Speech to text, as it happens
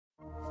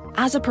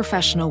As a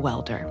professional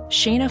welder,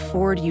 Shayna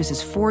Ford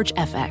uses Forge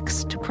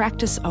FX to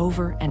practice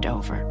over and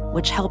over,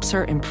 which helps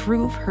her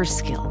improve her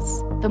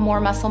skills. The more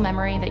muscle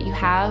memory that you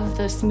have,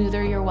 the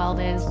smoother your weld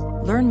is.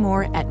 Learn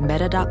more at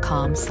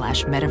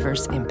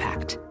meta.com/metaverse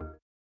impact.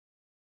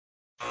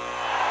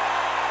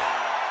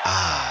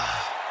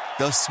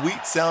 The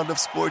sweet sound of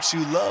sports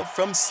you love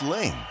from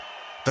Sling.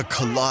 The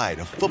collide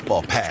of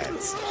football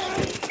pads.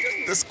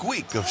 The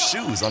squeak of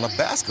shoes on a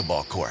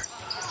basketball court.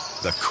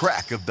 The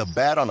crack of the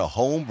bat on a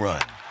home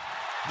run.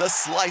 The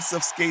slice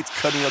of skates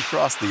cutting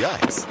across the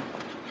ice.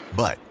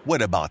 But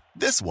what about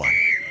this one?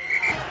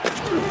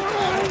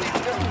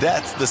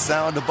 That's the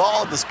sound of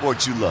all the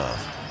sports you love,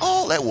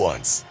 all at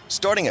once.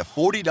 Starting at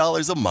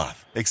 $40 a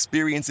month.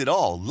 Experience it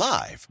all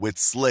live with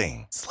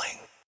Sling.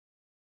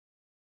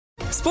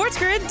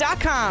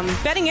 SportsGrid.com.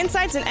 Betting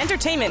insights and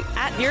entertainment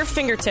at your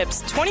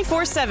fingertips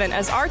 24/7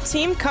 as our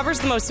team covers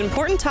the most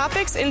important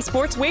topics in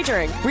sports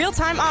wagering.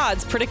 Real-time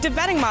odds, predictive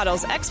betting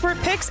models,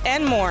 expert picks,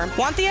 and more.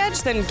 Want the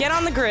edge? Then get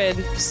on the grid.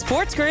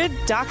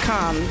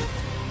 SportsGrid.com.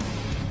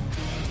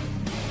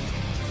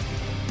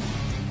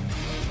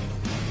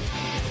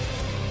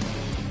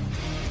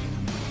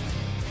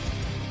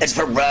 It's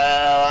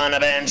Pharrell on the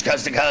bench,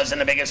 coast to coast in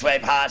the biggest way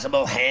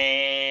possible,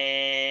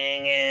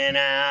 hanging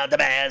out the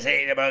bad,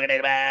 see the broken, the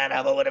bad,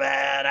 apple with a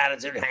bad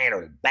attitude, hanging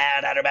out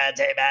bad, out of bad,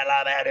 take bad,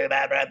 love, bad, do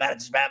bad, bad,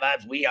 bad, bad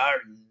vibes. We are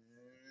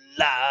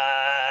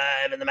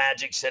live in the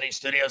Magic City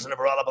Studios in the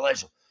Barolo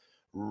Palatial,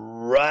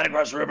 right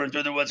across the river and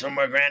through the woods from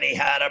where Granny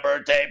had a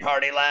birthday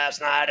party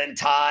last night and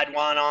tied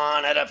one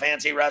on at a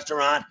fancy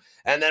restaurant,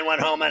 and then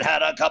went home and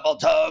had a couple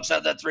tokes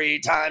of the 3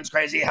 times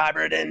crazy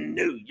hybrid in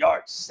New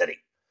York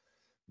City.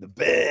 The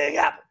Big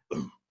Apple.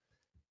 Ooh.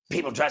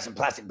 People dressed in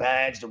plastic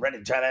bags, the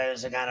ready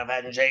Travis, the kind of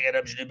and shake it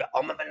up, should do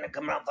all my men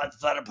come around,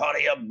 flutter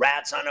party of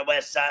rats on the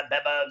west side,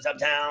 bedbugs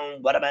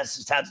uptown, what a mess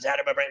is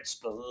tattered, my brain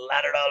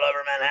splattered all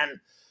over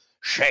Manhattan.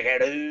 Shake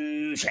it,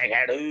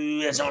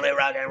 it's only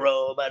rock and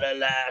roll, but I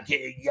like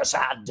it, yes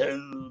I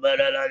do,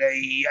 but I like it,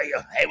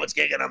 yeah. Hey, what's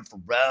gigging? I'm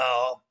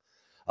Pharrell,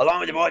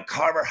 along with your boy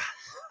Carver.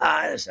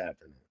 Hi, this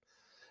afternoon.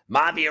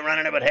 Mafia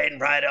running it with Hayden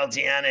Pride,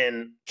 LTN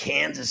in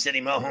Kansas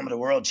City, home of the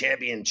world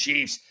champion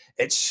Chiefs.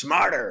 It's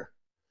smarter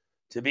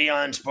to be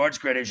on Sports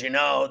Grid, as you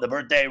know. The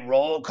birthday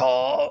roll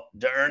call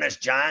to Ernest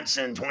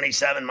Johnson,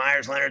 27,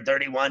 Myers Leonard,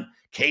 31,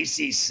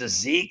 Casey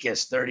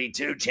Cizikas,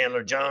 32,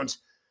 Chandler Jones,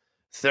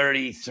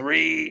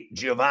 33,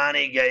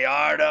 Giovanni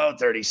Gallardo,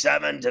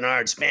 37,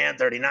 Denard Span,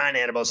 39,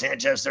 Annabelle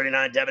Sanchez,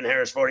 39, Devin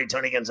Harris, 40,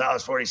 Tony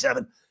Gonzalez,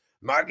 47,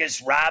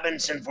 Marcus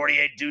Robinson,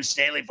 48, Deuce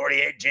Staley,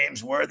 48,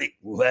 James Worthy,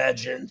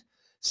 legend,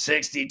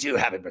 62,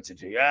 happy birthday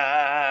to ya,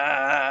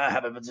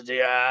 happy birthday to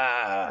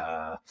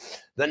ya.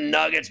 The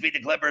Nuggets beat the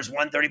Clippers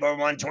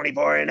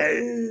 134-124 in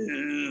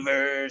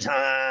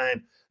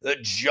overtime. The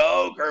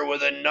Joker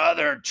with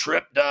another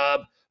trip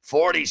dub,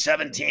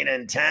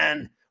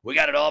 40-17-10. We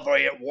got it all for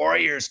you.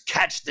 Warriors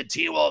catch the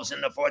T-Wolves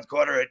in the fourth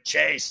quarter at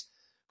Chase.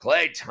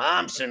 Klay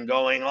Thompson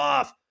going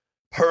off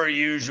per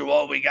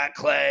usual. We got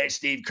Klay,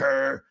 Steve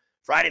Kerr.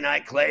 Friday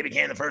night, Klay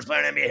became the first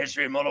player in NBA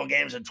history of multiple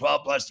games of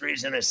 12-plus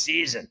threes in a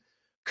season.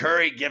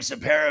 Curry gives a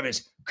pair of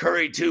his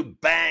Curry 2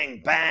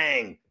 bang,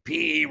 bang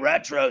PE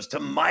retros to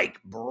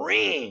Mike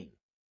Breen,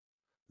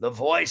 the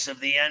voice of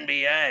the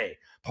NBA.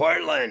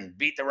 Portland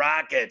beat the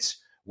Rockets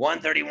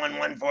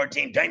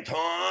 131-114. Dame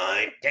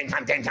time.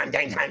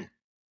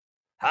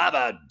 How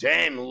about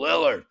Dame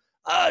Lillard?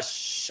 A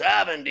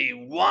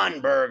 71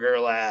 burger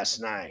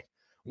last night.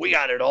 We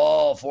got it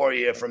all for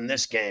you from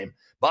this game.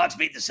 Bucks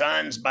beat the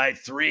Suns by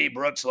 3.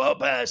 Brooks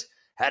Lopez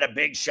had a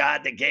big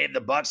shot that gave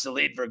the Bucks the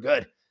lead for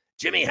good.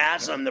 Jimmy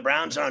Haslam, the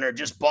Browns owner,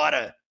 just bought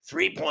a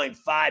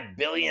 $3.5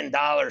 billion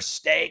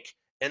stake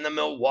in the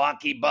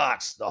Milwaukee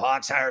Bucks. The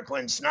Hawks hire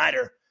Quinn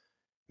Snyder.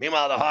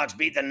 Meanwhile, the Hawks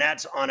beat the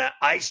Nets on an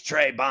ice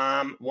tray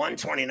bomb,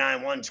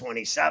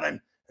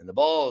 129-127. And the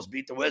Bulls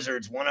beat the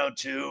Wizards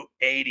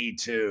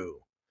 102-82.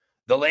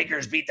 The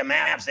Lakers beat the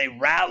Mavs. They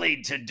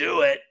rallied to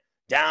do it.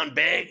 Down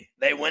big,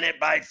 they win it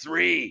by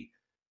 3.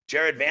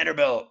 Jared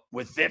Vanderbilt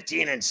with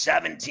 15 and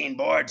 17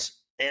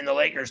 boards in the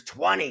Lakers'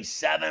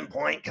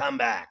 27-point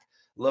comeback.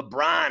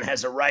 LeBron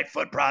has a right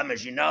foot problem.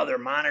 As you know, they're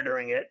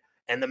monitoring it.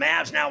 And the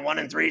Mavs now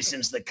 1-3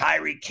 since the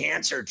Kyrie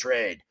Cancer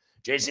trade.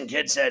 Jason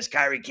Kidd says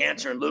Kyrie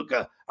Cancer and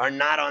Luka are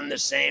not on the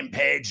same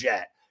page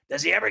yet.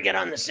 Does he ever get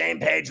on the same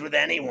page with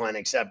anyone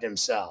except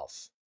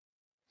himself?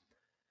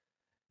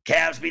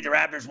 Cavs beat the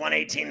Raptors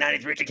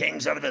 118-93. The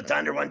Kings over the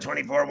Thunder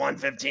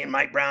 124-115.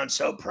 Mike Brown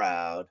so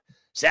proud.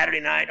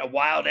 Saturday night, a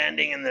wild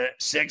ending in the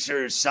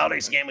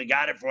Sixers-Celtics game. We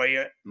got it for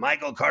you.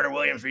 Michael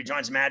Carter-Williams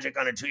rejoins Magic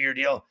on a 2-year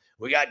deal.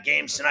 We got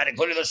games tonight,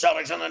 including the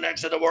Celtics on the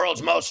next of the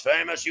world's most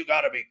famous. You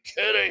got to be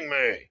kidding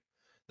me.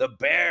 The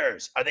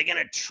Bears, are they going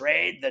to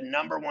trade the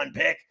number 1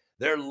 pick?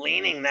 They're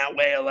leaning that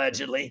way,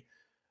 allegedly.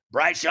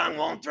 Bryce Young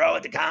won't throw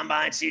at the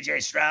combine.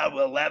 C.J. Stroud,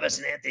 Will Levis,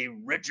 and Anthony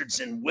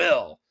Richardson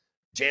will.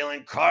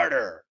 Jalen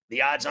Carter,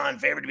 the odds-on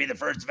favorite to be the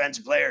first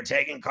defensive player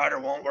taken. Carter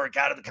won't work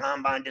out at the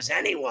combine. Does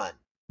anyone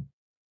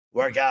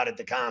work out at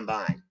the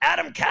combine?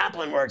 Adam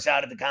Kaplan works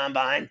out at the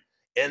combine.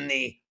 in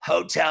the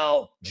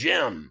hotel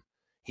gym.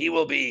 He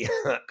will be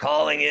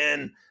calling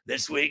in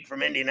this week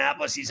from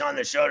Indianapolis. He's on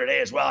the show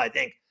today as well, I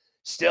think,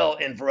 still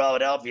in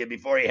Philadelphia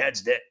before he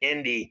heads to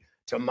Indy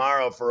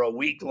tomorrow for a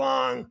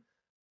week-long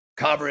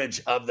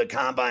coverage of the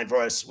Combine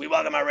for us. We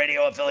welcome our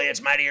radio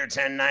affiliates, Mighty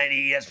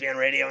 1090, ESPN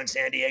Radio in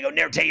San Diego.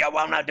 Near to you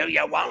wanna, do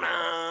you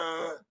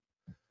wanna?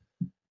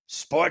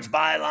 Sports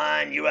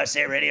Byline,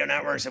 USA Radio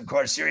Networks, of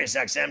course, Sirius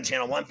XM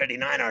Channel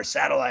 159, our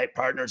satellite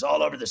partners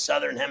all over the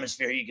Southern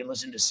Hemisphere. You can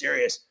listen to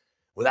Sirius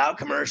without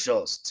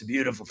commercials. It's a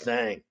beautiful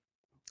thing.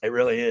 It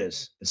really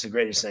is. It's the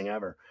greatest thing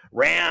ever.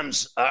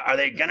 Rams, are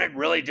they going to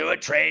really do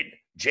it? Trade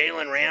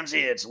Jalen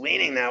Ramsey? It's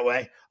leaning that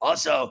way.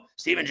 Also,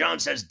 Stephen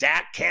Jones says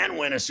Dak can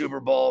win a Super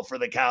Bowl for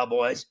the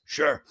Cowboys.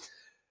 Sure.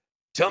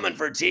 Tillman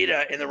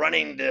Fertitta in the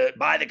running to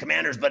buy the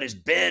Commanders, but his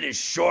bid is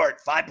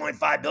short,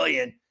 $5.5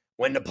 billion.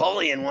 When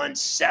Napoleon won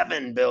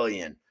 $7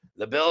 billion.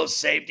 The Bills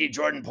safety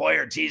Jordan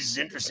Poyer teases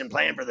interest in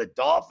playing for the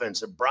Dolphins.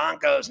 The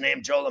Broncos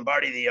named Joe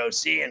Lombardi the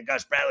OC and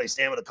Gus Bradley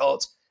staying with the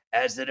Colts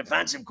as the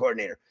defensive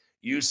coordinator.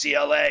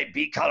 UCLA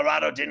beat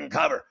Colorado, didn't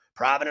cover.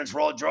 Providence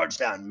rolled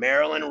Georgetown.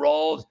 Maryland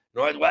rolled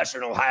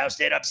Northwestern. Ohio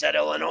State upset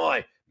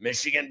Illinois.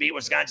 Michigan beat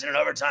Wisconsin in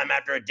overtime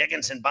after a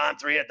Dickinson bomb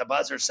three at the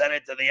buzzer sent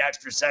it to the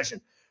extra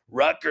session.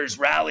 Rutgers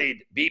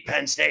rallied, beat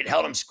Penn State,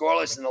 held them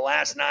scoreless in the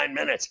last 9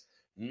 minutes.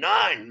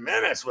 9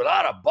 minutes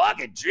without a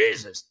bucket.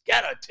 Jesus,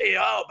 get a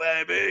TO,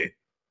 baby.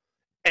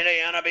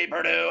 Indiana beat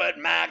Purdue at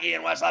Mackey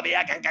and West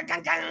Lafayette.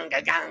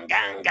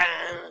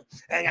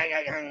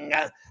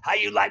 How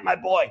you like my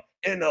boy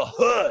in the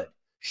hood,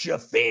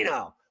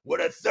 Shafino, with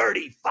a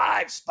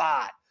 35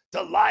 spot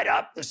to light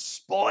up the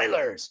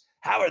spoilers.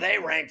 How are they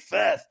ranked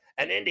 5th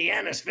and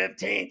Indiana's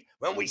 15th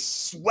when we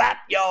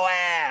swept your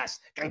ass?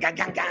 You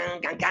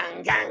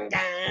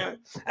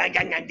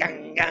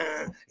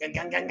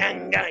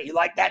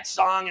like that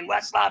song in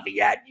West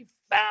Lafayette, you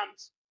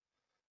femmes?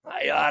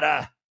 I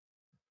oughta.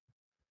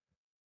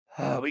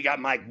 We got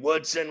Mike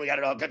Woodson. We got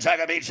it all.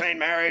 Kentucky beat St.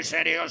 Mary's.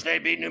 San Diego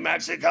State beat New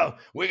Mexico.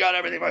 We got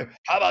everything.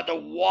 How about the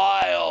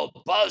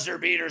wild buzzer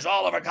beaters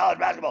all over college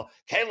basketball?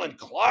 Caitlin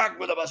Clark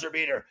with a buzzer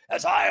beater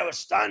as Iowa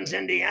stuns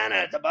Indiana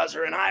at the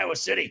buzzer in Iowa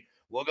City.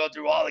 We'll go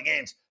through all the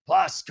games.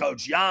 Plus,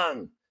 Coach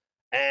Young.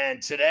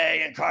 And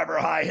today in Carver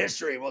High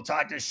history, we'll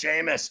talk to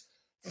famous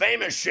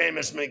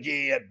Seamus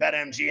McGee at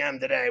BetMGM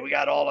today. We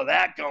got all of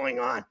that going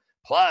on.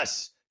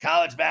 Plus,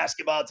 college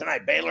basketball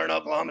tonight. Baylor and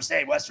Oklahoma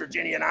State, West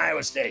Virginia and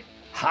Iowa State.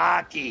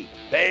 Hockey,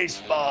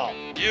 baseball,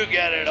 you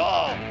get it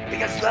all.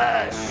 Because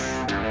this is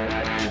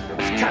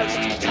Coast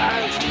to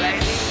Coast,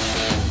 baby.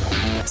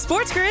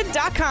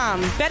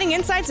 SportsGrid.com. Betting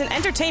insights and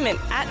entertainment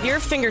at your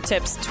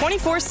fingertips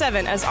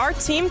 24/7 as our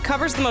team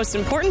covers the most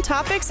important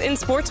topics in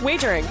sports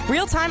wagering.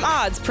 Real-time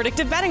odds,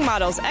 predictive betting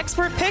models,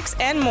 expert picks,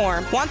 and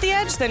more. Want the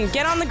edge? Then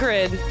get on the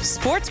grid.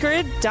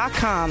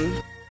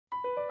 SportsGrid.com.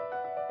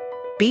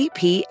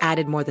 BP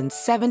added more than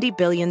 $70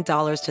 billion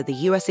to the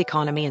U.S.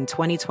 economy in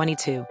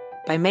 2022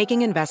 by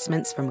making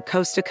investments from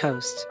coast to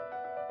coast.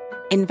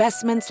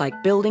 Investments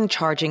like building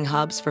charging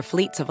hubs for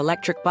fleets of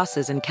electric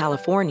buses in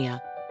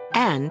California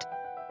and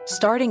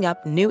starting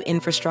up new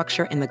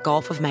infrastructure in the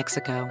Gulf of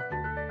Mexico.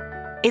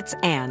 It's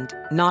and,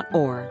 not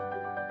or.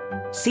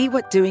 See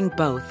what doing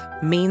both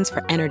means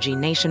for energy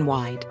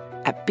nationwide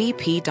at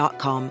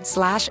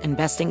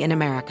bp.com/investing in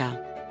America.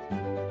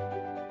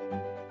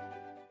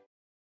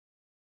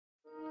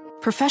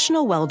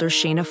 Professional welder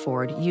Shayna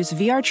Ford used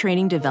VR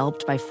training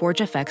developed by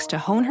ForgeFX to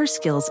hone her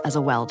skills as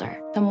a welder.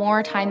 The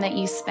more time that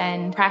you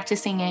spend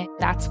practicing it,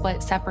 that's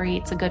what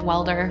separates a good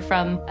welder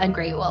from a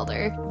great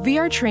welder.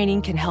 VR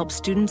training can help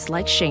students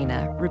like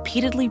Shayna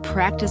repeatedly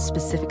practice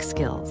specific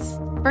skills.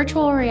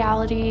 Virtual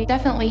reality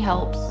definitely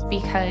helps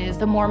because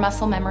the more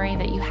muscle memory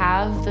that you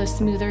have, the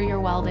smoother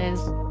your weld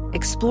is.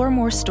 Explore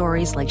more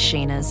stories like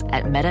Shayna's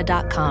at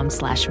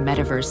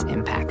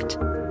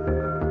meta.com/metaverseimpact.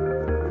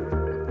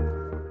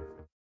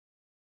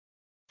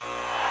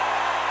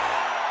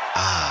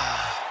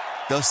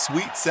 The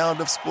sweet sound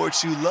of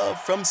sports you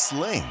love from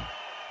Sling.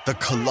 The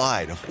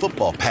collide of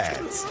football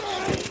pads.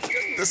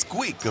 The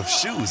squeak of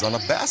shoes on a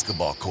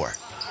basketball court.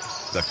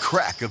 The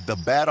crack of the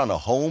bat on a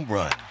home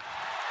run.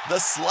 The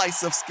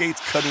slice of skates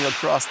cutting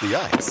across the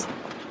ice.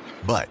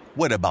 But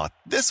what about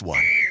this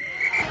one?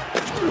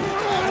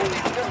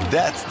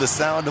 That's the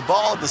sound of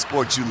all the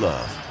sports you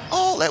love,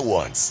 all at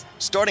once.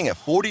 Starting at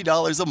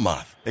 $40 a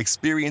month.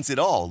 Experience it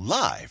all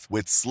live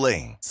with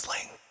Sling.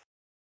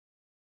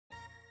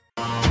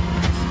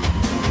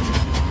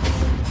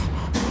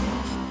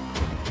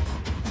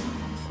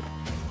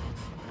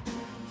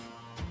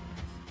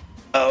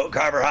 Oh,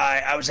 Carver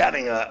High, I was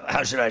having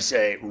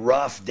a,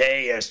 rough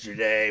day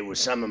yesterday with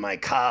some of my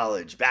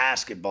college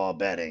basketball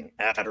betting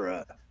after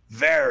a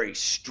very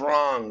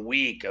strong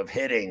week of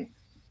hitting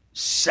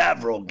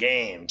several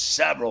games,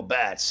 several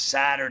bets.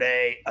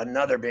 Saturday,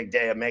 another big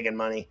day of making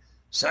money.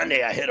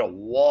 Sunday, I hit a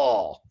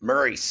wall.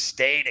 Murray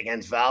State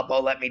against Valpo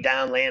let me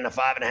down, laying the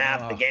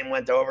 5.5. The game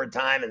went to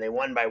overtime, and they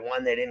won by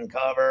 1. They didn't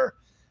cover.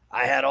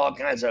 I had all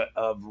kinds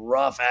of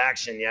rough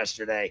action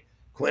yesterday.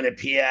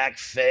 Quinnipiac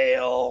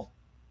fail.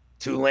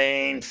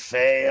 Tulane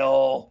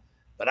fail.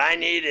 But I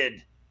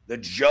needed the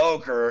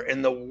Joker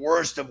in the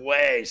worst of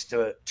ways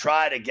to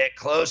try to get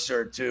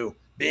closer to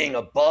being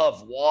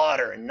above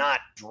water and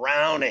not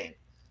drowning.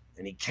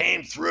 And he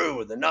came through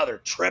with another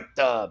trip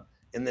dub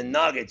in the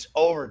Nuggets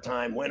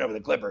overtime win over the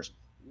Clippers.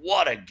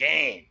 What a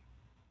game.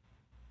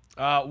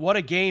 What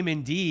a game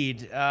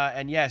indeed.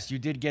 And yes, you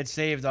did get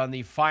saved on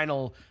the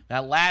final,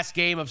 that last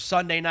game of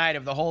Sunday night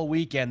of the whole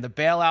weekend, the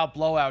bailout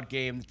blowout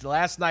game.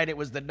 Last night it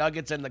was the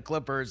Nuggets and the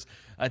Clippers,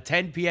 a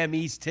 10 p.m.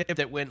 East tip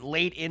that went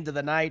late into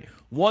the night,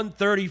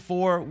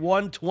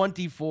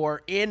 134-124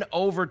 in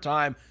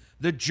overtime.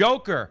 The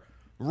Joker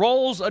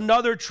rolls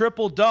another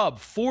triple dub,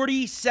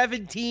 40,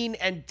 17,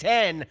 and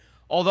 10,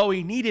 although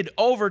he needed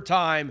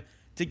overtime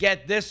to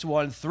get this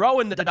one,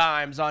 throwing the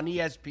dimes on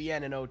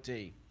ESPN and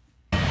OT.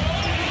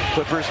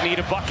 Clippers need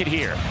a bucket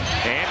here,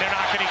 and they're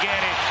not going to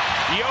get it.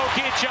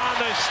 Jokic on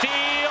the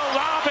steal,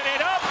 lobbing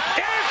it up.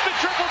 There's the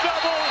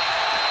triple-double.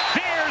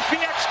 There's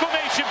the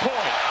exclamation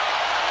point.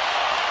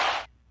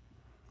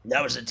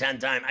 That was the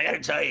 10th time. I got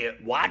to tell you,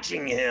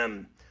 watching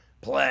him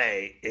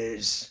play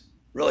is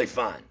really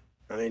fun.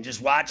 I mean,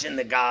 just watching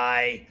the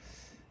guy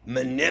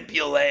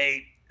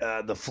manipulate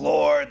the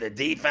floor, the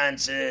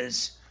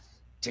defenses,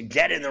 to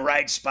get in the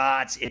right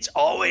spots. It's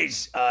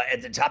always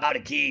at the top of the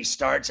key,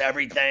 starts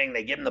everything.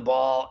 They give him the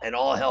ball, and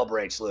all hell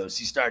breaks loose.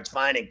 He starts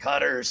finding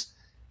cutters.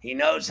 He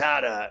knows how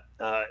to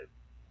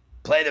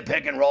play the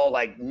pick and roll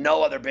like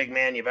no other big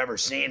man you've ever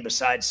seen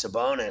besides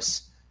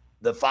Sabonis,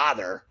 the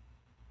father,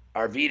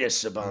 Arvydas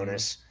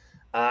Sabonis.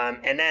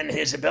 And then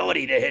his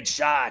ability to hit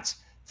shots,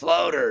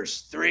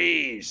 floaters,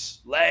 threes,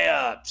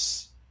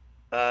 layups,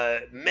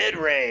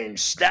 mid-range,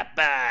 step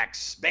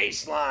backs,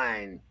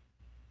 baseline,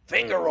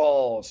 finger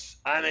rolls.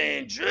 I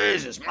mean,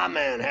 Jesus, my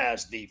man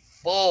has the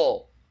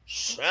full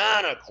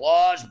Santa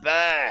Claus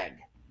bag.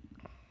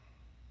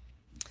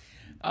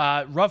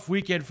 Rough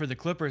weekend for the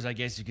Clippers, I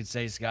guess you could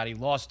say, Scotty.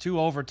 Lost 2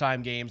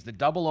 overtime games. The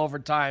double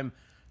overtime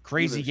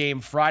crazy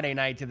game Friday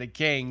night to the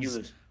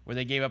Kings, where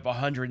they gave up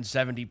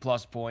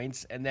 170-plus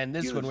points. And then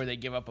this one where they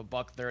give up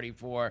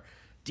 $134.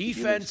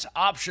 Defense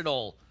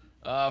optional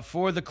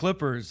for the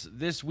Clippers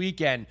this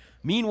weekend.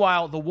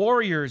 Meanwhile, the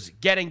Warriors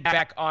getting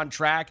back on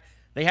track.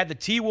 They had the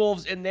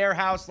T-Wolves in their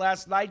house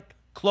last night.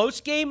 Close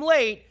game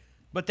late,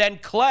 but then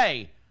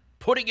Clay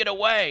putting it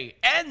away,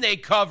 and they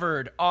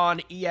covered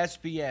on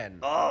ESPN.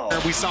 Oh.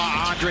 We saw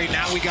Andre.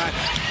 Now we got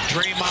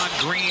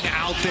Draymond Green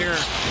out there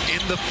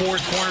in the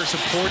fourth corner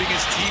supporting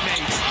his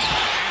teammates.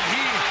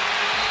 And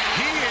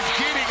he is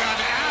getting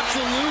an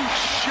absolute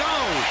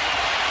show.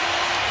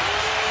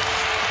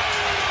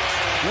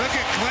 Look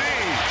at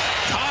Clay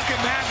talking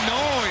that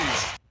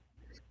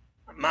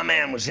noise. My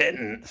man was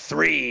hitting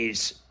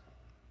threes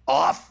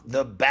off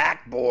the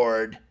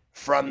backboard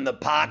from the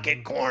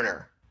pocket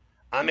corner.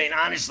 I mean,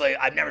 honestly,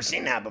 I've never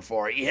seen that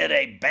before. He hit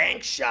a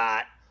bank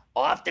shot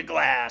off the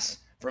glass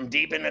from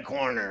deep in the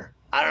corner.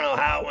 I don't know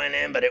how it went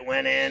in, but it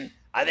went in.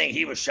 I think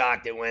he was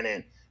shocked it went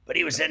in. But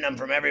he was hitting them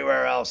from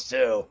everywhere else,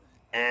 too.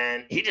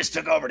 And he just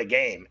took over the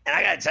game. And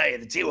I got to tell you,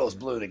 the T-Wolves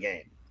blew the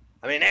game.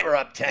 I mean, they were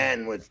up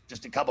 10 with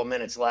just a couple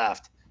minutes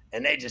left,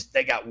 and they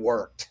got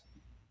worked.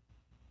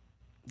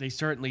 They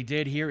certainly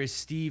did. Here is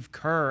Steve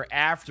Kerr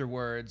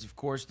afterwards. Of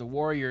course, the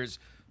Warriors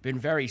been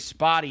very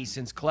spotty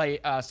since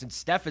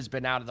Steph has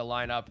been out of the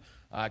lineup.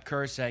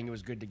 Kerr saying it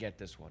was good to get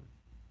this one.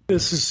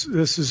 This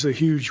is a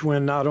huge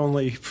win, not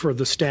only for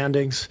the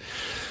standings,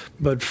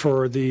 but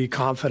for the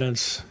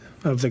confidence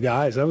of the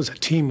guys. That was a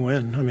team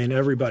win. I mean,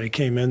 everybody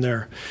came in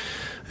there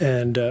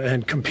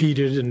and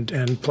competed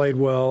and played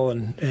well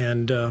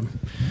and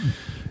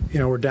you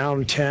know, we're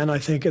down 10, I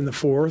think, in the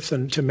fourth,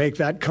 and to make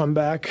that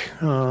comeback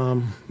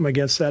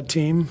against that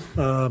team,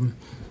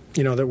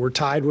 you know, that we're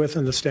tied with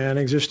in the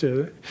standings, just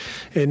an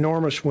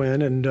enormous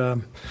win.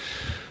 And,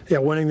 yeah,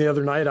 winning the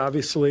other night,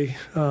 obviously,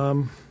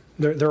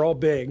 they're all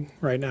big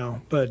right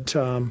now. But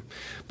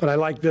I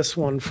like this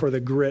one for the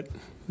grit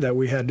that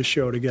we had to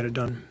show to get it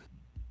done.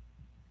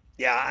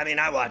 Yeah, I mean,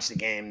 I watched the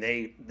game.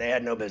 They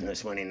had no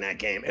business winning that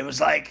game. It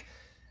was like,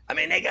 I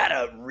mean, they got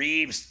a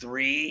Reeves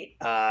 3,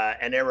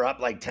 and they were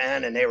up like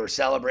 10, and they were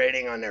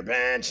celebrating on their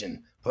bench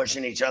and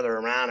pushing each other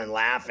around and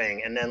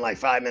laughing. And then like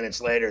 5 minutes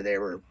later, they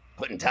were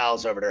putting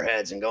towels over their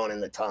heads and going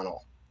in the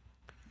tunnel.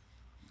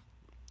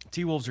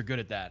 T-Wolves are good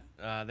at that.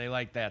 They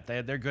like that.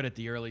 They're good at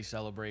the early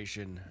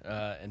celebration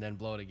and then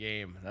blow the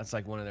game. That's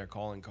like one of their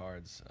calling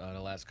cards the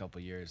last couple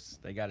of years.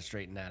 They got to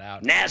straighten that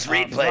out. Naz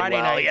Reid played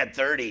well. He had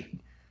 30.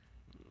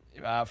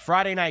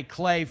 Friday night,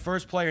 Clay,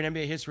 first player in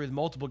NBA history with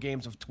multiple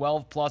games of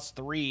 12-plus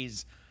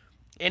threes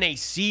in a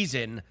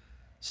season.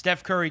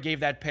 Steph Curry gave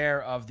that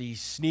pair of the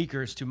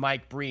sneakers to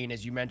Mike Breen,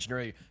 as you mentioned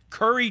earlier.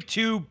 Curry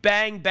 2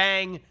 Bang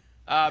Bang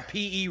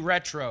PE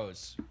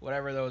Retros,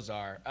 whatever those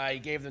are. He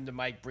gave them to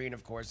Mike Breen,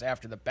 of course,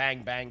 after the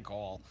Bang Bang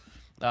call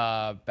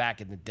back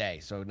in the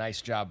day. So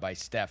nice job by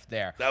Steph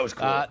there. That was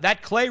cool.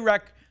 That Clay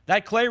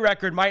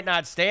record might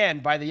not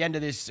stand by the end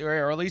of this,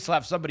 or at least he'll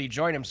have somebody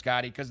join him,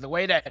 Scotty, because the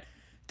way that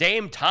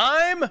Dame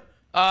Time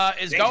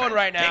is going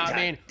right now. I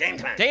mean,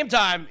 Dame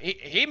Time,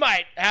 he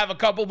might have a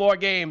couple more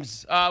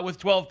games with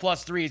 12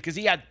 plus threes because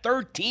he had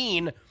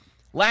 13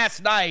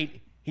 last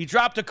night. He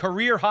dropped a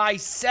career-high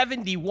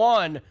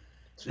 71.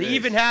 Jeez. They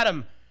even had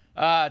him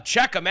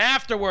check him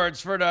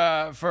afterwards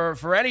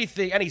for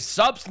anything, any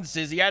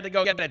substances. He had to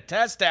go get a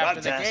test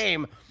after the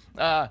game.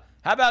 How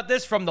about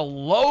this from the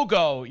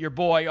logo, your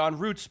boy, on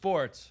Root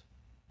Sports?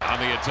 On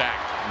the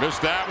attack.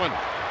 Missed that one.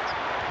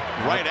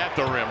 Right at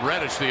the rim.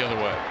 Reddish the other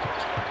way.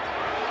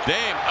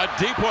 Dame, a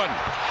deep one.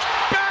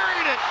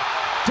 Buried it.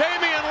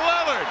 Damian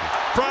Lillard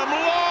from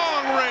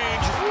long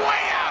range,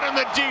 way out in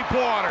the deep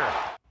water.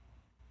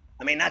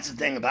 I mean, that's the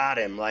thing about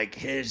him. Like,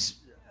 his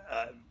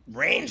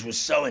range was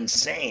so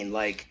insane.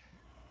 Like,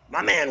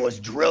 my man was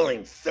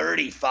drilling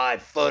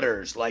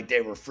 35-footers like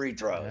they were free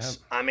throws.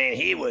 Yep. I mean,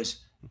 he was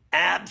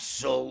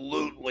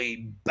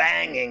absolutely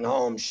banging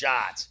home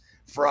shots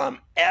from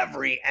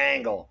every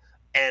angle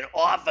and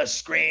off of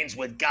screens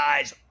with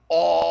guys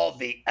all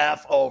the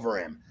F over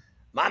him.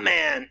 My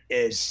man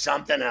is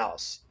something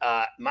else.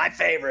 My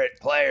favorite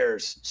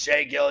players,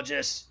 Shai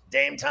Gilgeous,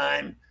 Dame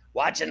Time,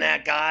 watching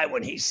that guy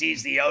when he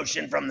sees the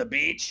ocean from the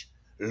beach,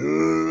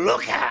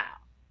 look out.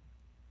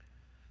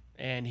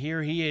 And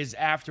here he is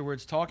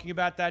afterwards talking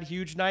about that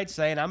huge night,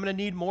 saying, I'm going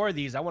to need more of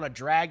these. I want to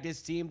drag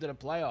this team to the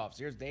playoffs.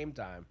 Here's Dame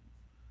Time.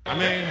 I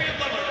mean,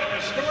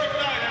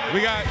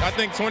 we got, I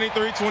think,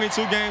 23,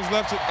 22 games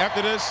left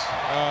after this.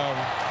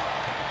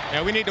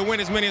 And we need to win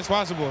as many as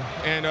possible.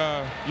 And,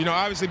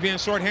 obviously being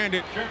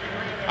shorthanded,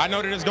 I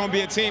know that it's going to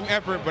be a team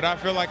effort, but I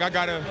feel like I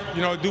got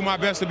to, do my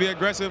best to be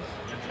aggressive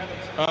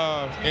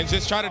and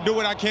just try to do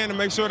what I can to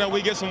make sure that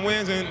we get some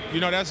wins. And,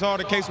 that's all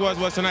the case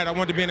was tonight. I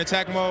wanted to be in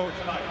attack mode.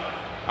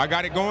 I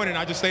got it going, and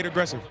I just stayed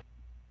aggressive.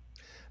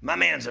 My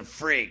man's a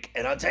freak.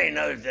 And I'll tell you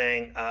another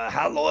thing.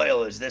 How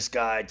loyal is this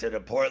guy to the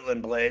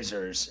Portland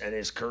Blazers and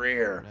his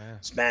career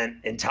spent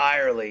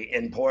entirely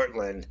in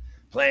Portland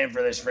playing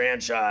for this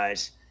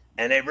franchise?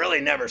 And they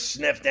really never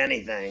sniffed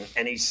anything,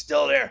 and he's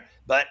still there.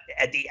 But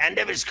at the end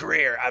of his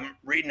career, I'm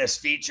reading this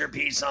feature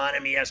piece on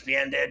him,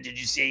 ESPN did. Did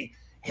you see?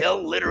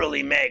 He'll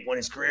literally make, when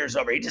his career's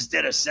over, he just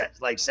did a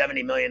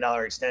 $70 million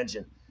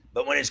extension.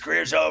 But when his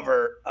career's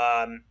over,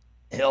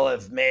 he'll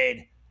have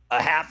made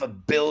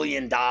 $500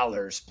 million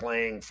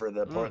playing for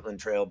the Portland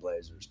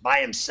Trailblazers by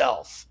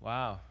himself.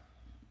 Wow.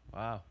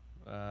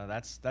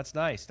 That's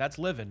nice. That's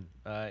living.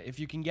 If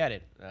you can get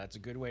it, that's a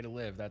good way to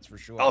live. That's for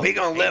sure. Oh, he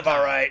gonna live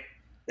all right.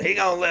 He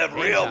gonna live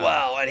real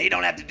well, and he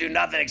don't have to do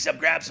nothing except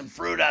grab some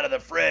fruit out of the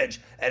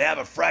fridge and have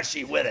a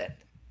freshie with it.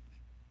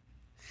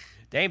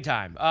 Dame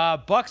Time.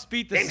 Bucks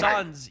beat the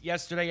Suns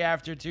yesterday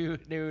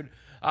afternoon.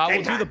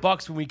 We'll do the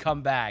Bucks when we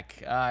come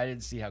back. I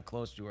didn't see how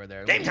close we were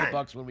there. We'll do the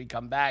Bucks when we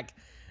come back.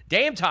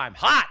 Dame Time,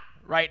 hot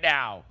right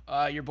now.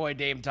 Your boy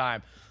Dame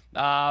Time.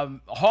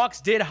 Hawks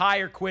did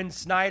hire Quinn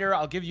Snyder.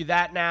 I'll give you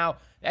that now.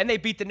 And they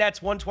beat the Nets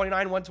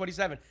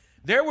 129-127.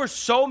 There were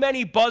so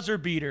many buzzer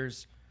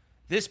beaters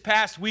this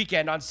past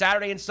weekend on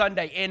Saturday and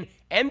Sunday in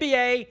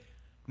NBA,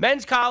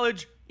 men's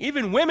college,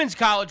 even women's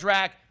college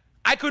rack.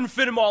 I couldn't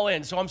fit them all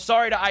in, so I'm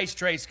sorry to Ice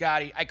Tray,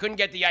 Scotty. I couldn't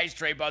get the Ice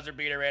Tray buzzer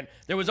beater in.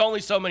 There was only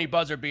so many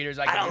buzzer beaters.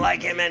 I don't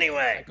like him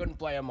anyway. I couldn't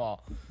play them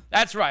all.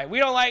 That's right. We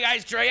don't like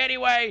Ice Tray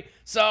anyway,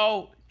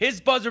 so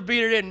his buzzer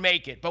beater didn't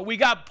make it. But we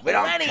got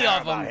plenty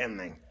of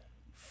them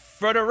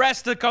for the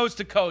rest of Coast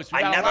to Coast.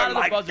 We got a lot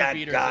of the buzzer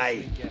beaters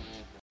this weekend.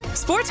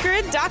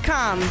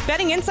 SportsGrid.com.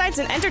 Betting insights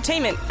and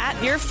entertainment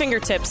at your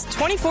fingertips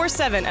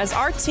 24/7 as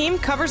our team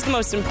covers the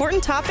most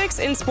important topics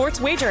in sports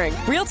wagering.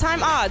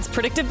 Real-time odds,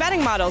 predictive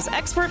betting models,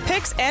 expert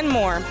picks, and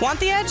more. Want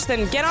the edge?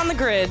 Then get on the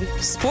grid.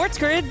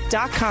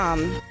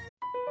 SportsGrid.com.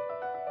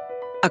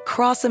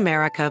 Across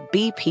America,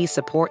 BP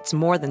supports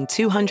more than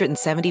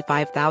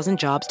 275,000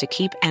 jobs to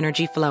keep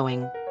energy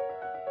flowing.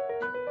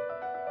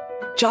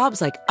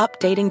 Jobs like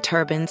updating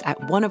turbines at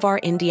one of our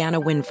Indiana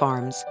wind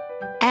farms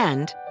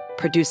and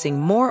producing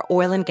more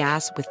oil and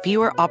gas with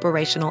fewer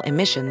operational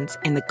emissions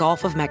in the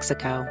Gulf of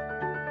Mexico.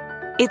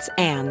 It's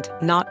and,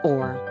 not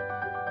or.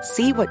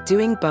 See what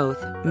doing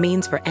both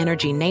means for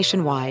energy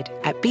nationwide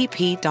at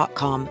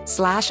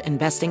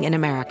bp.com/investing in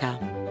America.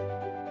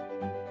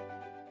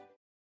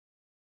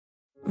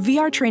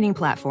 VR training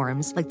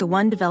platforms, like the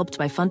one developed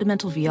by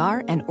Fundamental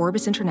VR and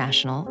Orbis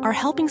International, are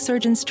helping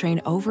surgeons train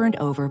over and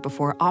over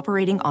before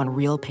operating on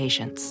real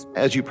patients.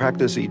 As you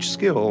practice each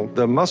skill,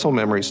 the muscle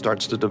memory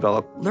starts to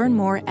develop. Learn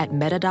more at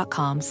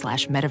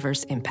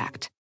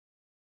meta.com/metaverseimpact.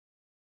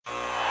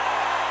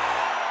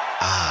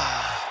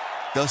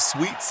 The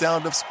sweet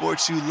sound of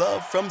sports you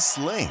love from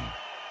Sling.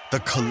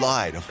 The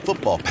collide of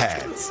football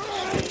pads.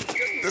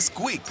 The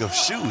squeak of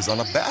shoes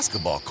on a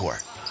basketball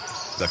court.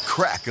 The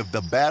crack of the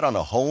bat on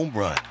a home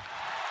run.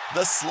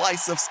 The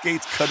slice of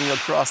skates cutting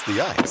across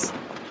the ice.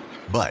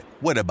 But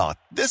what about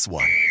this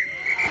one?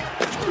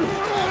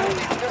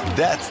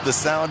 That's the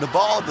sound of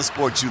all the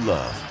sports you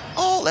love,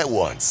 all at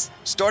once.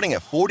 Starting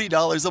at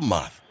 $40 a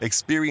month.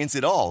 Experience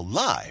it all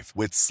live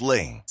with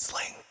Sling.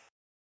 Sling.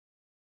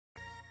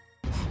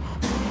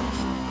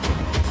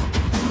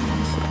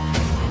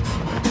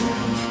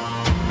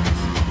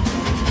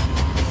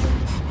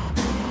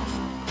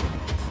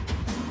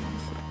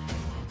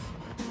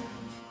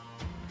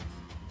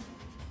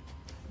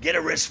 get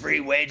a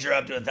risk-free wager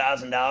up to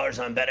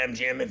 $1,000 on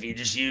BetMGM if you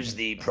just use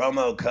the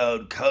promo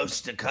code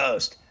Coast to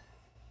Coast.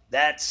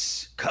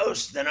 That's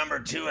Coast, the number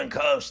 2 in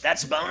Coast.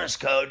 That's a bonus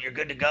code. You're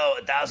good to go.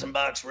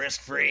 $1,000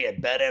 risk-free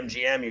at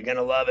BetMGM. You're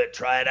gonna love it.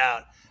 Try it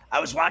out. I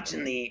was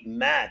watching the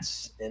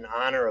Mets in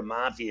honor of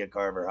Mafia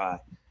Carver High,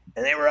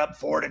 and they were up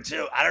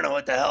 4-2. I don't know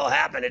what the hell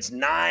happened. It's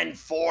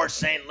 9-4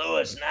 St.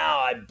 Louis now.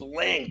 I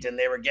blinked, and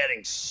they were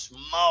getting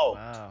smoked.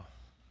 Wow.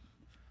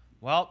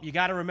 Well, you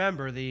got to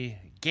remember, the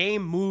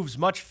game moves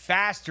much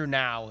faster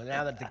now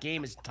that the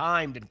game is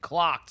timed and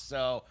clocked.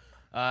 So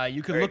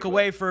you can look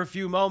away for a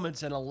few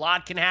moments, and a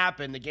lot can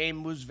happen. The game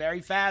moves very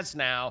fast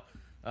now.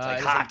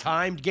 It's a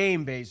timed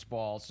game,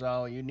 baseball.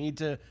 So you need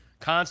to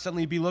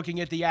constantly be looking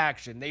at the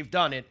action. They've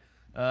done it.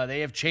 They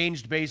have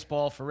changed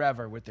baseball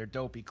forever with their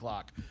dopey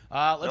clock.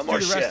 Let's do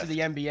the rest of the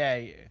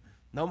NBA.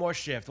 No more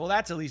shift. Well,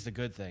 that's at least a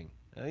good thing.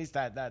 At least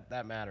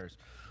that matters.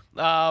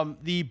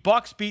 The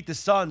Bucks beat the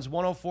Suns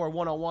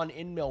 104-101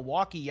 in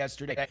Milwaukee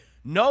yesterday.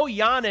 No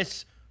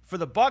Giannis for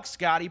the Bucks,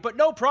 Scotty, but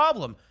no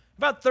problem.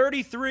 About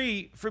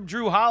 33 from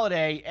Drew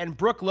Holiday and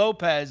Brook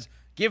Lopez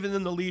giving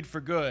them the lead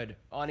for good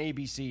on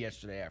ABC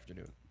yesterday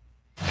afternoon.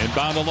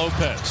 Inbound to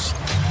Lopez.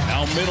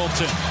 Now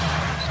Middleton.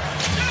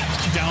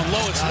 Down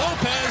low, it's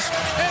Lopez,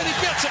 and he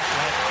gets it.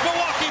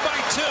 Milwaukee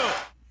by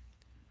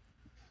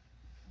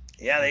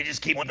 2. Yeah, they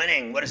just keep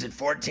winning. What is it,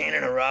 14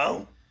 in a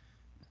row?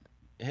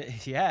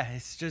 Yeah,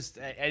 it's just,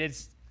 and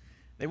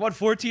they won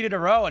 14 in a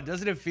row, and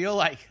doesn't it feel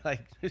like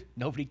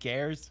nobody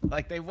cares?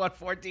 Like they've won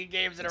 14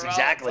 games in a row. That's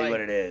exactly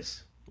what it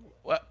is.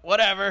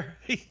 Whatever.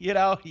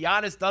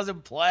 Giannis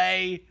doesn't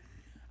play.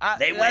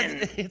 They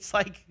win. It's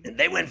like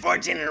they win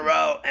 14 in a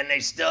row, and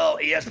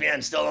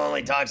ESPN still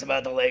only talks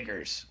about the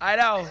Lakers. I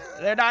know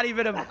they're not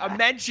even a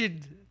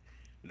mention.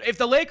 If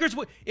the Lakers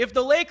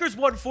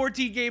won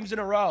 14 games in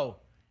a row,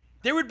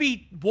 there would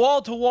be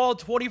wall-to-wall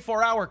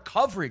 24-hour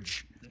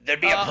coverage. There'd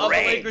be a parade. Of the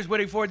Lakers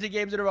winning 14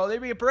 games in a row.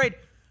 There'd be a parade.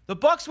 The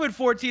Bucks win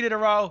 14 in a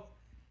row.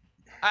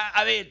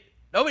 I mean,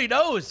 nobody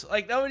knows.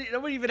 Like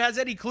nobody even has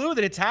any clue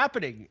that it's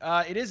happening.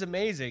 It is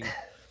amazing.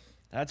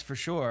 That's for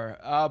sure.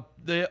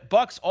 The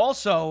Bucks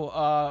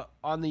also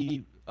on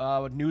the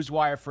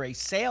newswire for a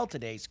sale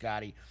today,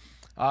 Scotty.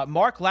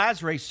 Mark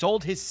Lazare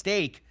sold his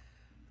stake,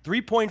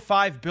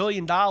 $3.5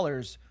 billion,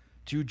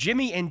 to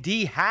Jimmy and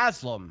Dee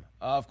Haslam,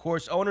 of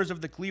course, owners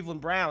of the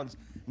Cleveland Browns,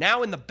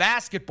 now in the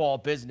basketball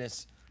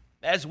business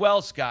as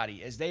well,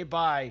 Scotty, as they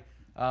buy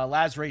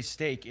Lazare's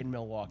stake in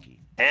Milwaukee.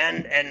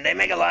 And they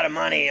make a lot of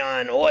money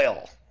on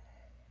oil.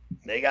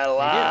 They got a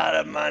lot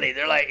of money.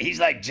 He's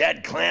like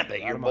Jed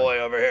Clampett, your boy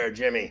over here,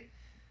 Jimmy.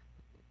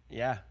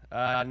 Yeah.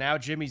 Now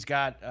Jimmy's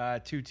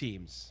got 2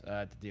 teams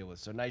to deal with.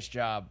 So nice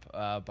job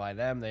by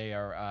them. They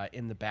are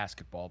in the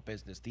basketball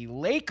business. The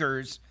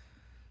Lakers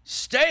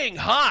staying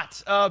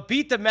hot.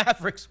 Beat the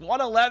Mavericks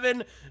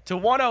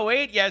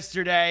 111-108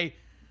 yesterday.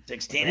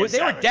 16-7.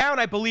 They were down,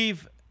 I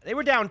believe. They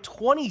were down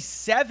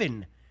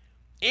 27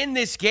 in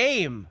this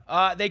game.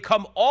 They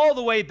come all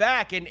the way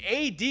back, and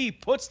AD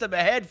puts them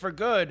ahead for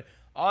good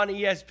on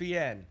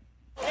ESPN.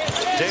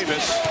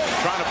 Davis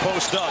trying to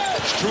post up.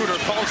 Struder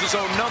calls his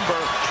own number.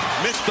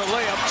 Missed the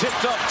layup.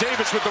 Tipped up.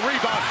 Davis with the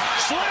rebound.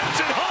 Slams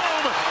it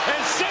home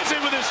and says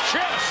it with his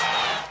chest.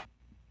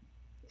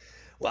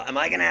 Well, am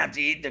I going to have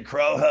to eat the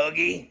crow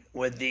hoagie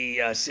with the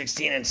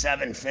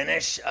 16-7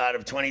 finish out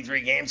of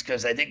 23 games?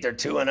 Because I think they're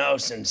 2-0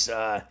 since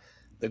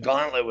the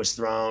gauntlet was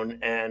thrown,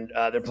 and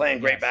they're playing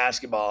great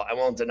basketball. I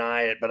won't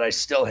deny it, but I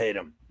still hate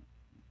them.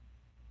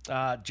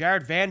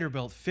 Jared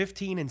Vanderbilt,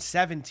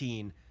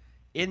 15-17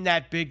 in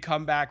that big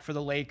comeback for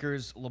the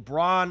Lakers.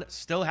 LeBron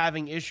still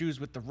having issues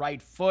with the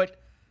right foot.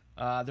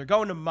 They're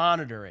going to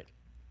monitor it.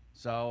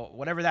 So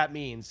whatever that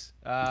means.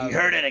 You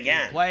heard it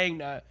again.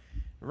 Playing,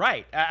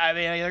 right. I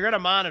mean, they're going to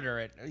monitor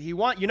it. He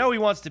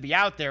wants to be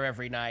out there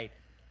every night,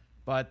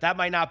 but that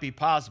might not be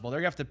possible.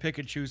 They're going to have to pick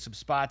and choose some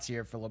spots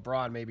here for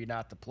LeBron maybe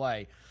not to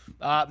play.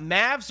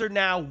 Mavs are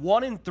now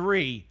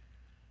 1-3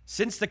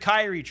 since the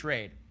Kyrie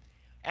trade.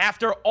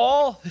 After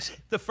all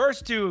the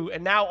first 2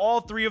 and now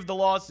all 3 of the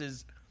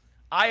losses,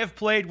 I have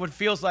played what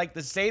feels like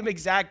the same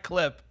exact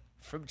clip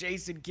from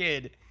Jason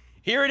Kidd.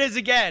 Here it is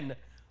again.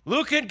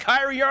 Luka and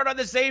Kyrie aren't on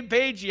the same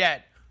page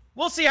yet.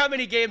 We'll see how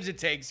many games it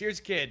takes.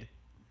 Here's Kidd.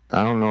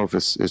 I don't know if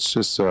it's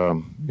just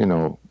a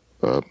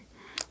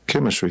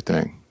chemistry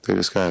thing. They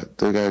got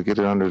to get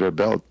it under their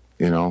belt.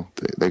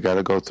 They got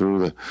to go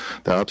through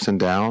the ups and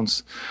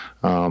downs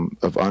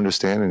of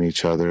understanding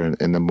each other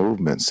and the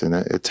movements. And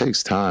it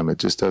takes time. It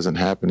just doesn't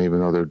happen,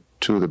 even though they're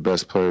 2 of the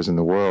best players in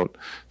the world.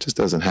 It just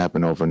doesn't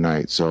happen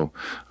overnight. So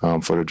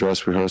for the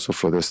dress rehearsal,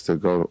 for this to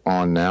go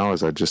on now,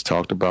 as I just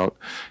talked about,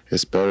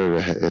 it's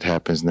better that it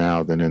happens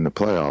now than in the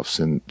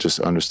playoffs. And just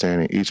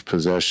understanding each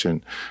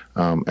possession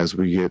as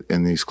we get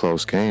in these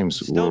close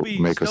games will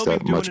make us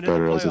that much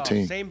better as a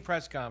team. Same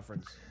press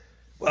conference.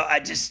 Well,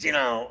 I just,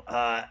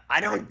 I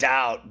don't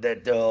doubt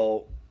that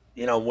they'll,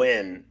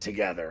 win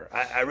together.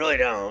 I really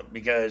don't,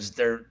 because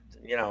they're,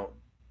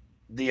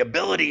 the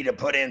ability to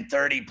put in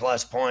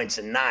 30-plus points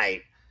a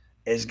night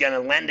is going to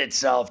lend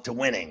itself to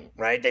winning,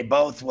 right? They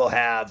both will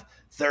have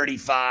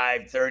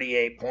 35,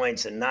 38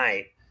 points a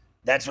night.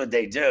 That's what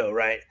they do,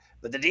 right?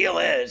 But the deal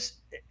is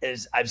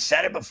I've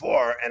said it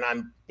before,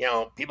 and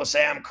people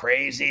say I'm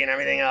crazy and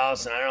everything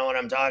else, and I don't know what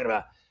I'm talking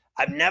about.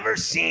 I've never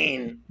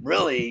seen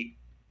really,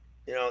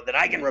 that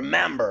I can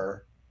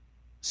remember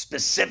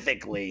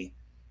specifically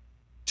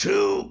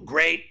 2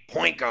 great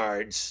point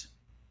guards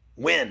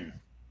win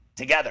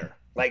together.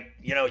 Like,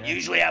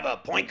 usually have a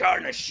point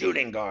guard and a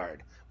shooting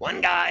guard.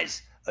 One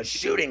guy's a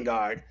shooting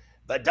guard,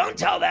 but don't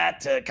tell that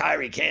to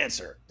Kyrie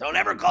Cancer. Don't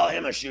ever call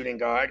him a shooting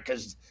guard,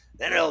 because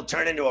then it'll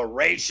turn into a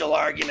racial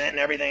argument and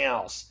everything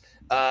else.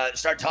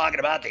 Start talking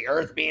about the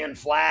earth being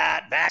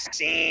flat,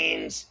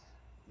 vaccines,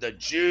 the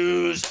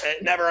Jews.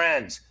 It never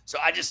ends. So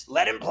I just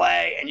let him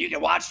play, and you can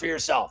watch for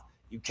yourself.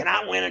 You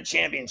cannot win a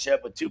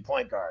championship with 2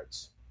 point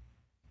guards.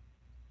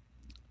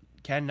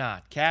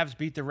 Cannot. Cavs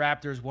beat the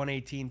Raptors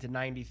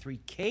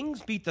 118-93.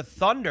 Kings beat the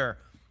Thunder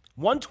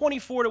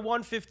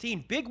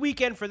 124-115. Big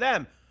weekend for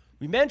them.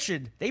 We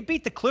mentioned they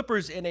beat the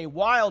Clippers in a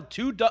wild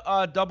 2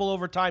 double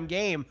overtime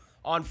game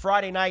on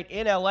Friday night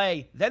in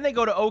LA. Then they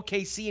go to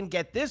OKC and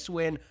get this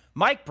win.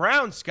 Mike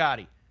Brown,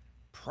 Scotty,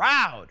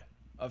 proud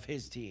of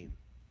his team.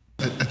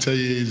 I tell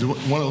you, it's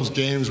one of those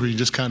games where you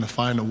just kind of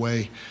find a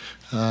way.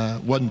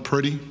 Wasn't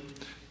pretty.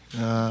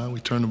 We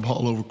turned the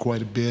ball over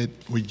quite a bit.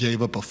 We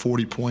gave up a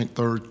 40-point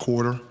third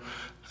quarter.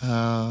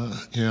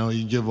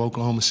 You give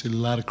Oklahoma City a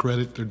lot of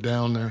credit. They're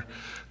down their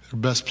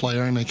best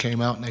player, and they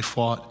came out and they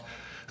fought.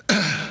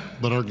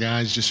 But our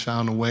guys just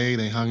found a way.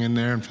 They hung in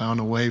there and found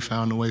a way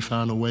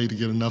to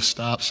get enough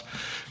stops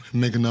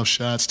and make enough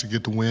shots to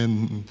get the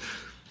win. And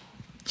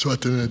so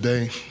at the end of the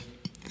day,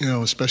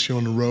 especially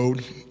on the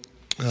road,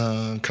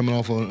 coming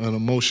off an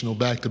emotional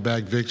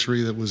back-to-back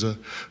victory that was a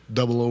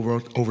double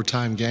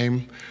overtime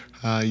game,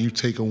 you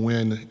take a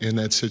win in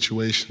that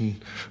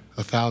situation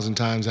 1,000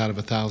 times out of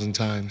 1,000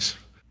 times.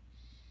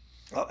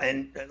 Oh,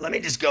 and let me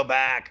just go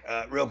back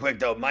real quick,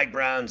 though. Mike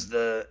Brown's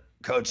the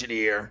coach of the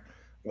year,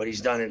 what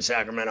he's done in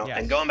Sacramento. Yes.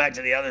 And going back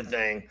to the other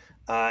thing,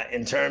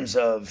 in terms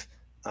of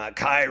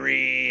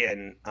Kyrie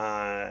and,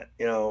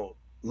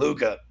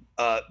 Luka,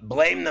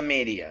 blame the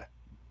media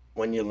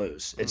when you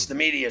lose. It's the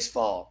media's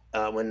fault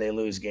when they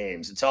lose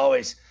games. It's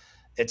always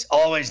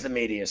the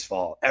media's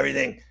fault.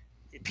 Everything,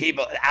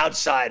 people,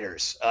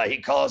 outsiders, he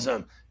calls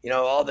them,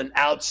 all the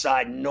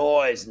outside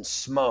noise and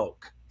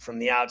smoke from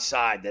the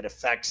outside that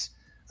affects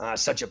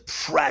such a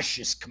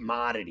precious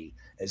commodity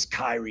as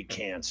Kyrie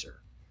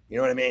Cancer. You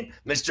know what I mean?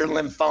 Mr.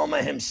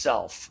 Lymphoma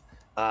himself,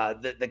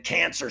 the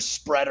cancer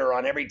spreader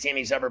on every team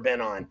he's ever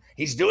been on.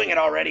 He's doing it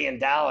already in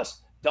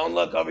Dallas. Don't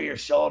look over your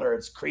shoulder.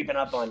 It's creeping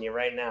up on you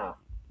right now.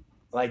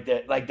 Like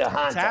the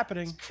Hanta. It's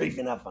happening. It's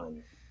creeping up on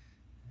you.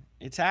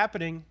 It's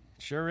happening.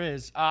 Sure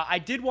is. I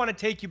did want to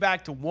take you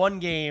back to one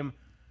game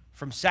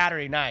from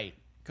Saturday night,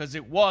 because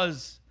it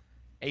was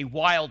a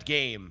wild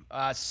game.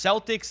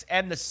 Celtics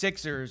and the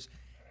Sixers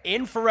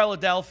in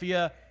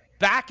Philadelphia,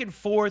 back and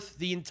forth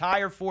the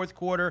entire fourth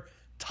quarter.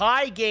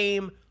 Tie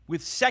game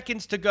with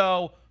seconds to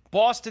go.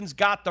 Boston's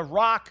got the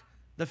rock.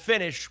 The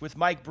finish with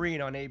Mike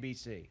Breen on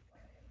ABC.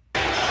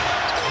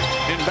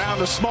 Inbound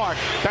to Smart.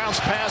 Bounce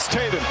pass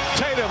Tatum.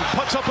 Tatum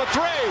puts up a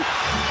 3.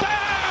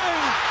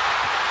 Bang!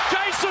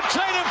 Jason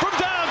Tatum from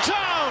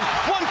downtown.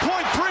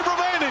 1.3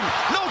 remaining.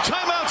 No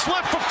timeouts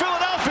left for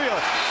Philadelphia.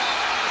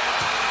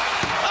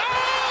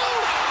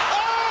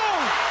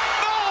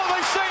 Oh,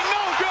 they say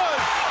no good.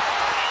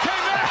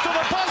 Came after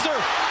the buzzer,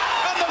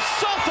 and the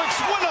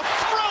Celtics win a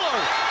thriller.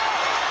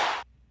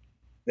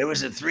 There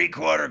was a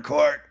 3-quarter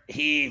court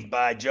heave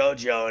by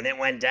JoJo, and it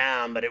went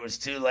down, but it was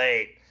too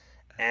late.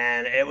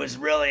 And it was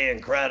really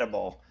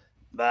incredible.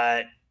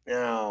 But,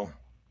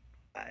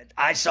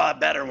 I saw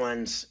better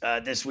ones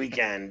this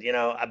weekend.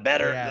 A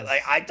better,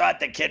 yes. I thought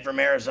the kid from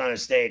Arizona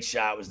State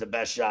shot was the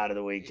best shot of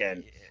the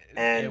weekend.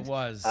 And it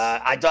was.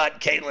 I thought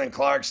Caitlin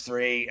Clark's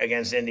 3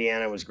 against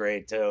Indiana was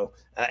great, too.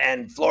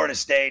 And Florida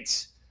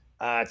State's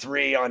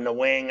 3 on the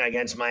wing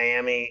against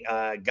Miami,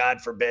 God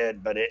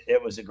forbid, but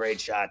it was a great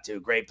shot, too.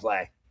 Great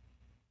play.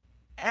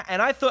 And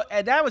I thought,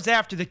 and that was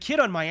after the kid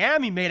on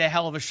Miami made a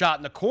hell of a shot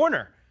in the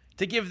corner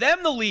to give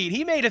them the lead.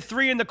 He made a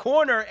 3 in the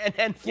corner, and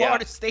then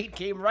Florida State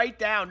came right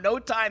down, no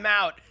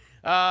timeout,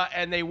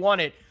 and they won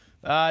it.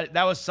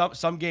 That was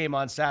some game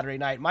on Saturday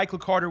night. Michael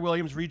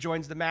Carter-Williams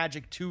rejoins the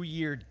Magic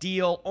 2-year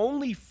deal.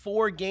 Only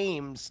 4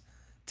 games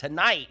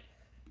tonight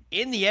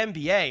in the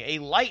NBA. A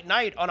light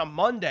night on a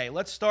Monday.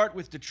 Let's start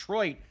with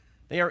Detroit.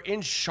 They are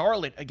in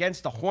Charlotte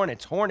against the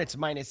Hornets. Hornets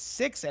minus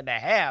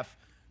 6.5.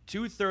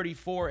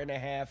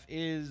 234.5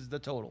 is the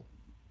total.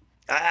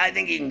 I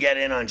think you can get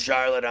in on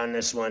Charlotte on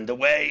this one. The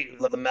way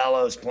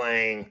LaMelo's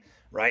playing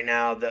right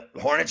now, the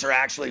Hornets are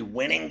actually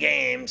winning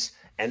games,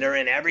 and they're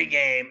in every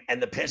game,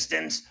 and the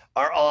Pistons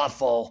are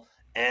awful,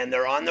 and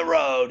they're on the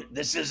road.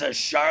 This is a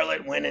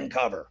Charlotte win and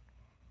cover.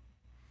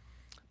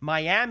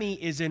 Miami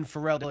is in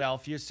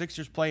Philadelphia.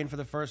 Sixers playing for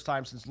the first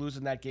time since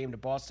losing that game to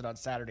Boston on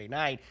Saturday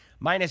night.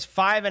 Minus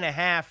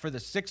 5.5 for the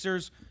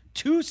Sixers.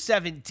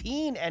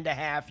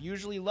 217.5,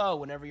 usually low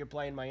whenever you're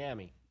playing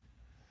Miami.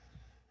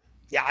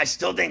 Yeah, I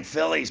still think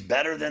Philly's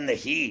better than the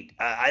Heat.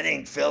 I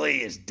think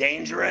Philly is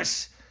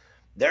dangerous.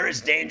 They're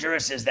as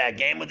dangerous as that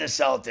game with the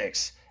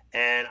Celtics.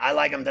 And I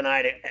like them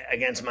tonight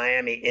against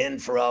Miami in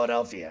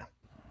Philadelphia.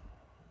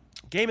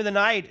 Game of the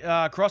night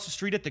across the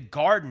street at the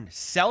Garden.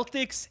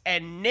 Celtics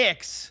and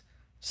Knicks.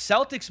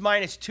 Celtics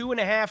minus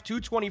 2.5,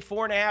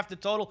 224.5 the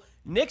total.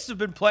 Knicks have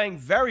been playing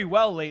very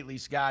well lately,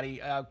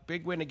 Scotty.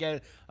 Big win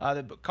again.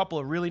 A couple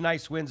of really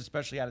nice wins,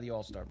 especially out of the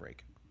All-Star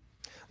break.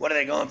 What are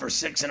they going for,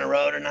 6 in a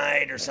row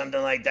tonight or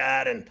something like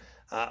that? And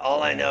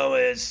all I know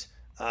is,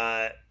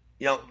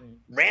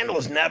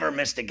 Randall's never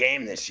missed a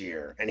game this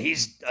year, and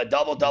he's a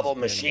double-double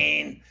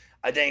machine.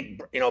 I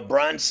think,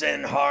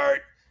 Brunson,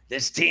 Hart,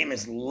 this team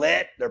is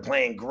lit. They're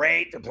playing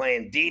great. They're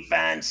playing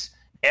defense.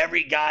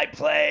 Every guy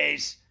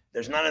plays.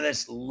 There's none of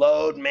this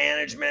load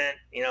management,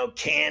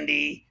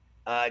 candy.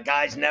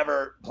 Guys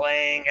never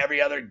playing. Every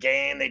other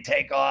game they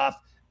take off.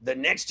 The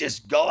Knicks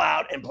just go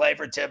out and play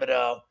for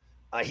Thibodeau.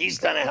 He's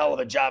done a hell of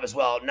a job as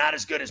well. Not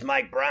as good as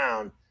Mike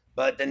Brown,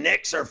 but the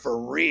Knicks are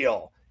for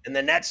real, and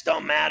the Nets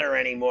don't matter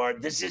anymore.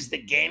 This is the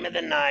game of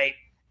the night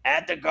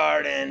at the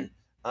Garden.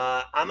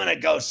 I'm going to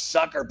go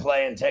sucker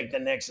play and take the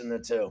Knicks in the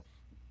 2.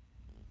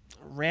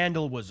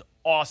 Randall was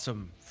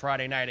awesome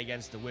Friday night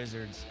against the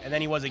Wizards, and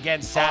then he was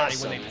again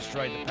Saturday when they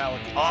destroyed the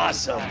Pelicans.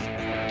 Awesome.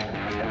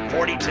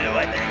 42,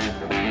 I think.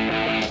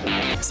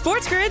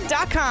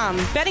 SportsGrid.com.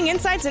 Betting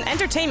insights and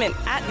entertainment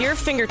at your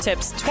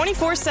fingertips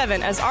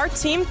 24/7 as our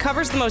team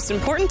covers the most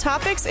important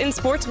topics in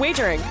sports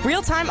wagering.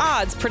 Real-time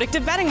odds,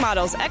 predictive betting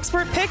models,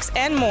 expert picks,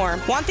 and more.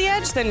 Want the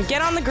edge? Then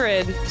get on the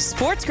grid.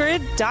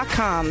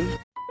 SportsGrid.com.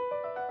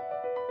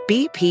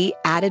 BP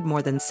added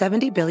more than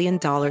 $70 billion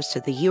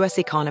to the U.S.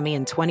 economy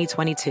in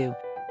 2022.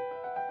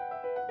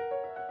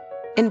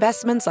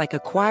 Investments like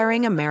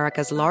acquiring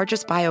America's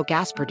largest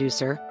biogas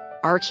producer,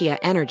 Archaea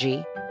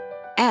Energy,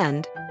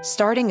 and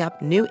starting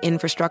up new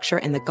infrastructure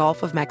in the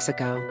Gulf of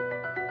Mexico.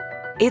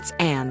 It's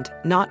and,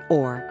 not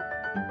or.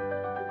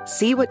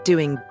 See what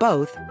doing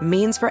both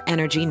means for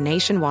energy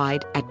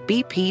nationwide at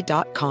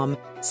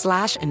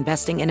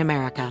bp.com/investing in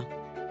America.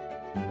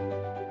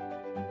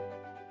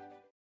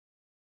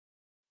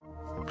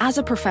 As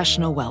a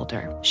professional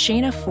welder,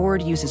 Shayna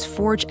Ford uses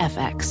Forge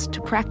FX to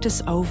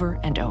practice over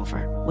and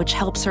over, which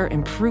helps her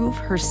improve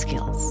her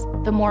skills.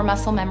 The more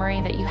muscle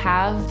memory that you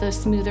have, the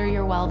smoother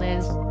your weld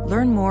is.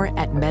 Learn more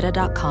at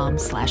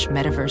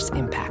meta.com/metaverse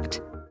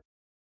impact.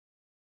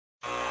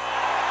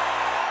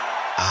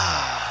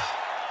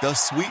 The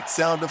sweet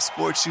sound of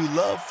sports you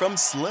love from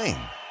Sling.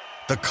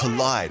 The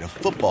collide of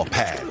football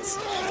pads.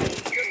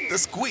 The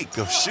squeak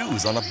of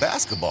shoes on a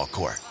basketball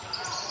court.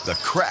 The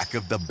crack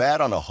of the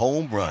bat on a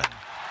home run.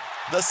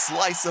 The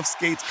slice of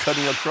skates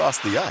cutting across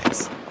the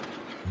ice.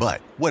 But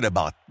what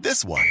about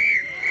this one?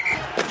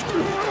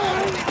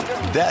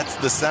 That's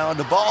the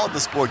sound of all the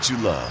sports you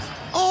love,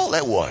 all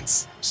at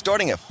once.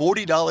 Starting at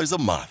 $40 a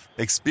month.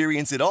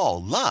 Experience it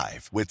all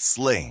live with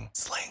Sling.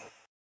 Sling.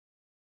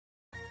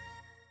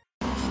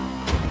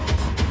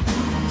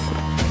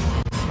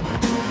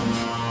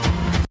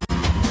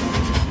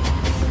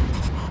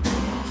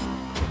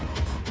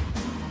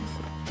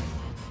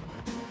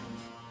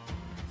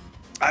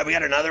 All right, we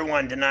got another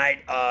one tonight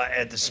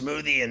at the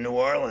Smoothie in New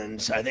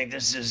Orleans. I think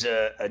this is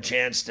a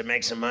chance to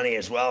make some money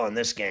as well in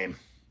this game.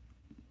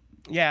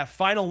 Yeah,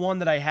 final one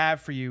that I have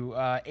for you.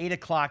 8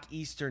 o'clock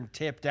Eastern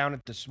tip down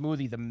at the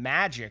Smoothie. The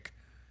Magic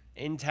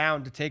in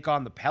town to take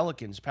on the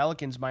Pelicans.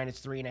 Pelicans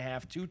minus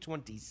 3.5,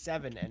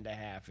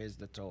 227.5 is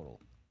the total.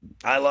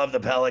 I love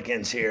the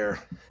Pelicans here.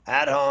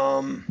 At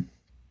home,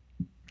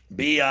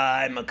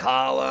 B.I.,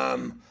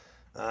 McCollum,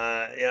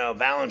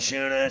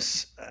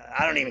 Valanciunas.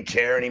 I don't even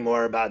care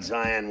anymore about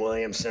Zion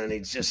Williamson.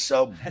 He's just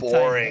so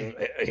boring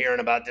hearing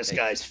about this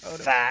guy's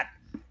fat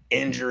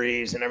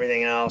injuries and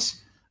everything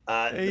else.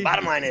 The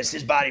bottom line is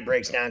his body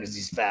breaks down because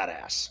he's fat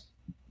ass.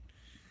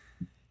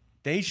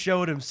 They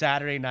showed him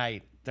Saturday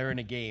night during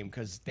a game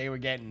because they were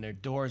getting their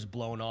doors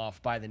blown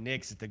off by the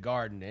Knicks at the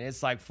Garden. And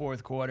it's like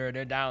fourth quarter.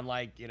 They're down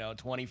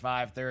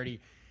 25, 30.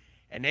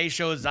 And they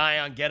show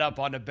Zion get up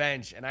on the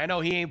bench. And I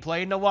know he ain't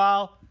played in a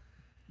while.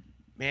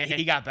 Man,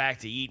 he got back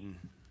to eating.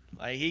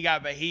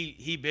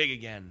 He big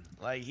again.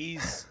 I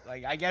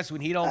guess when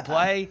he don't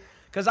play,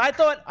 because I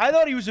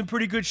thought he was in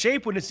pretty good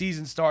shape when the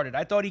season started.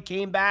 I thought he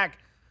came back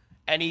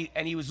and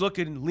he was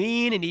looking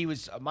lean and he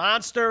was a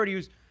monster.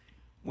 And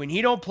when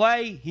he don't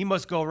play, he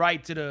must go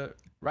right to the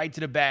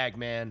bag,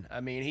 man.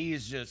 I mean, he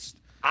is just.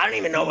 I don't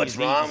even know what's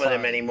wrong with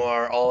him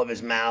anymore. All of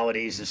his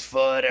maladies, his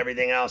foot,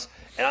 everything else.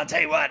 And I'll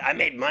tell you what, I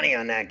made money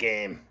on that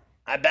game.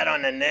 I bet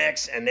on the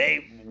Knicks, and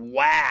they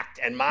whacked,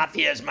 and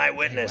Mafia is my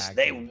witness.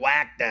 They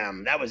whacked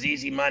them. That was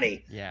easy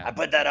money. Yeah. I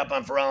put that up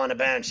on Pharrell on the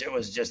bench. It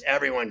was just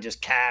everyone just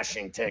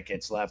cashing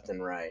tickets left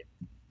and right.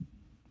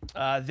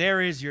 There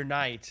is your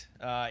night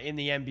in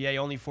the NBA.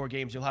 Only 4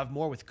 games. You'll have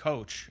more with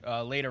Coach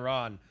later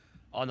on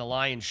the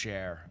Lion's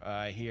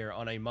Share here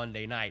on a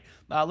Monday night.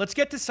 Let's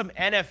get to some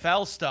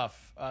NFL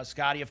stuff,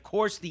 Scotty. Of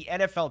course, the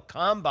NFL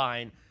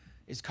Combine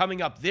is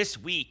coming up this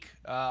week.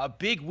 A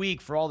big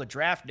week for all the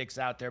draft nicks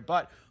out there.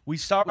 But we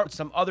start with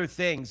some other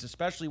things,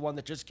 especially one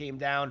that just came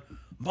down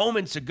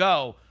moments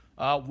ago.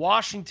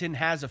 Washington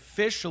has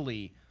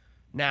officially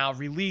now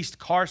released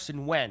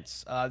Carson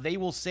Wentz. They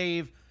will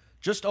save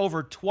just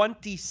over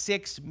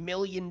 $26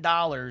 million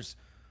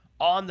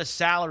on the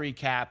salary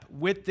cap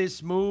with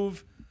this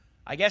move.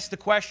 I guess the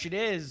question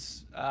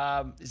is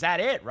that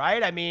it,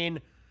 right? I mean,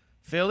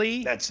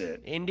 Philly, that's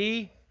it.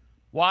 Indy,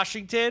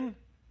 Washington.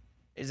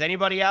 Is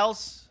anybody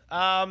else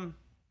going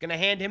to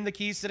hand him the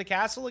keys to the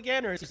castle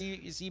again, or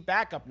is he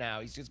backup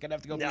now? He's just going to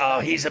have to go. No,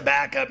 he's a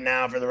backup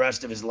now for the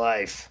rest of his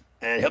life.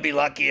 And he'll be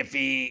lucky if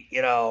he,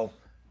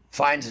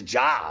 finds a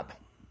job.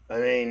 I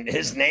mean,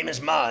 his name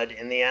is mud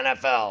in the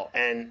NFL,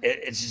 and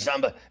it's just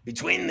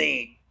between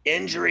the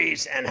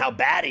injuries and how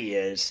bad he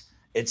is,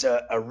 it's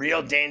a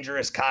real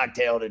dangerous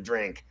cocktail to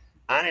drink.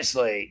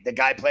 Honestly, the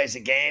guy plays a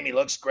game, he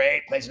looks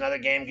great, plays another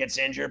game, gets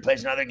injured,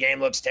 plays another game,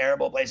 looks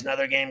terrible, plays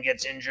another game,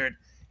 gets injured.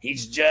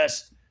 He's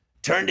just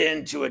turned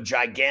into a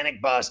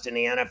gigantic bust in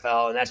the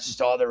NFL, and that's just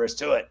all there is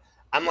to it.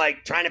 I'm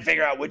like trying to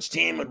figure out which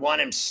team would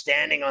want him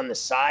standing on the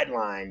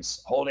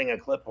sidelines holding a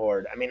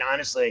clipboard. I mean,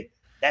 honestly,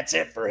 that's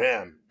it for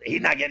him.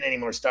 He's not getting any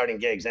more starting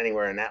gigs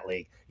anywhere in that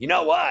league. You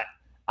know what?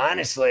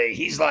 Honestly,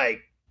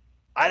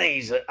 I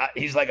think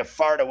he's like a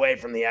fart away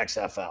from the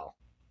XFL.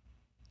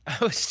 I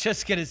was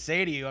just gonna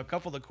say to you, a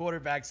couple of the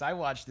quarterbacks I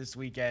watched this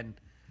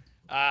weekend,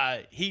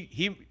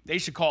 they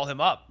should call him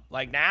up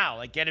like now,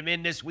 like get him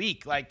in this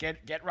week, like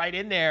get right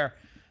in there,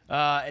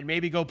 and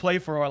maybe go play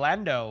for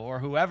Orlando or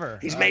whoever.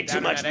 He's made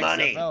too much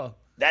money. XFL.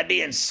 That'd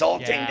be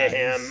insulting to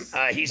him.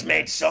 He's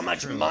made so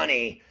much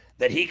money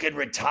that he could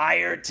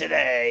retire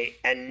today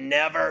and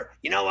never.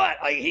 You know what?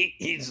 Like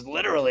he's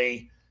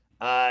literally.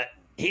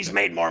 He's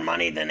made more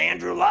money than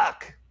Andrew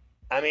Luck.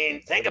 I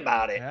mean, think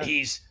about it.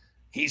 Yeah.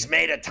 He's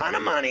made a ton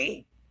of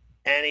money,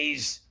 and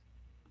he's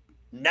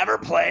never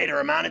played or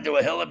amounted to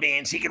a hill of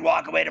beans. He could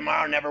walk away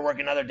tomorrow and never work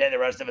another day the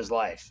rest of his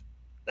life.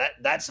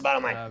 That's the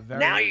bottom line.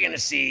 Now you're going to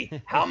see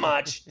how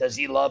much does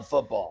he love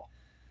football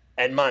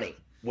and money.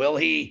 Will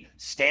he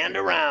stand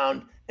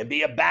around and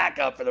be a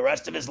backup for the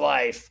rest of his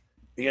life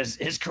because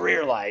his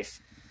career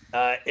life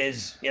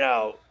is,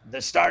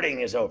 the starting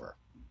is over.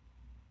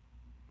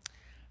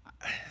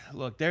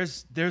 Look,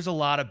 there's a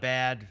lot of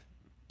bad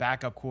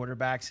backup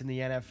quarterbacks in the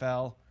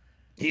NFL.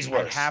 He's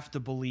worse. I'd have to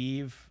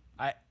believe.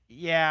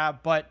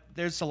 But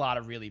there's a lot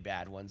of really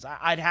bad ones.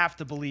 I'd have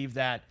to believe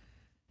that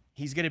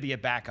he's going to be a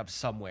backup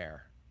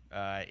somewhere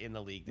in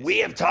the league. We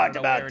have talked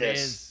about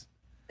this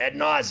ad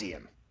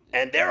nauseum.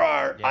 And there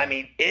are,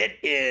 it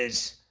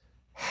is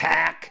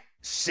hack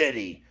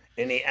city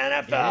in the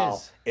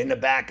NFL in the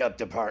backup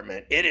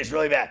department. It is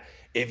really bad.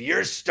 If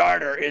your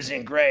starter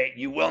isn't great,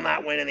 you will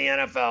not win in the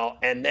NFL.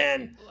 And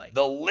then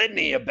the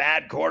litany of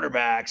bad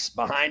quarterbacks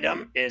behind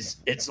them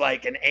it's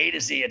like an A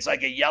to Z. It's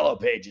like a Yellow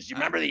Pages. You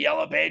remember the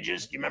Yellow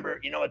Pages? You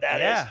know what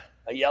that is?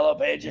 A Yellow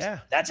Pages?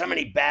 Yeah. That's how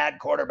many bad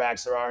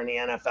quarterbacks there are in the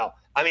NFL.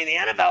 I mean,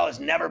 the NFL has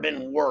never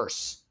been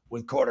worse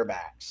with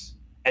quarterbacks.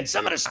 And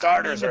some of the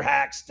starters are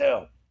hacks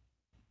too.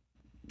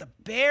 The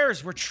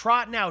Bears were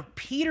trotting out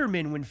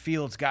Peterman when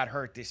Fields got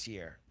hurt this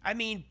year. I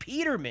mean,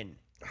 Peterman,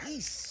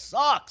 he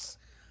sucks.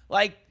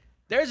 Like,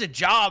 there's a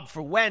job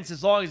for Wentz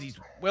as long as he's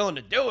willing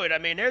to do it. I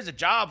mean, there's a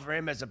job for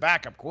him as a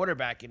backup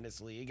quarterback in this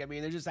league. I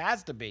mean, there just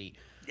has to be.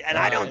 And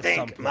I don't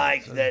think,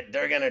 Mike, that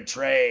they're going to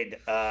trade.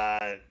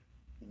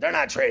 They're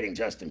not trading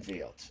Justin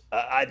Fields.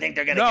 I think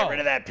they're going to get rid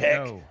of that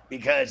pick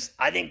because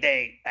I think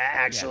they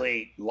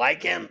actually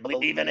like him,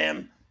 believe in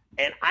him,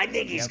 and I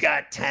think he's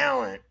got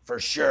talent for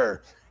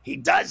sure. He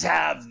does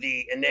have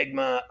the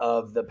enigma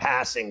of the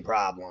passing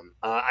problem.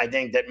 I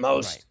think that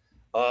most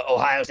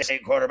Ohio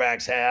State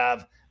quarterbacks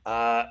have.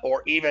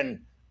 Or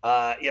even,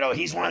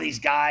 he's one of these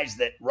guys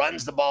that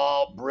runs the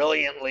ball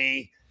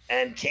brilliantly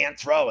and can't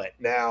throw it.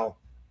 Now,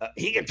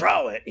 he can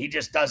throw it. He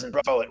just doesn't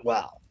throw it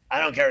well. I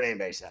don't care what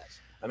anybody says.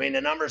 I mean,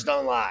 the numbers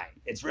don't lie.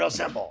 It's real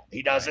simple.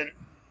 He doesn't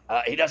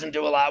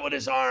do a lot with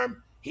his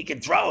arm. He can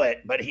throw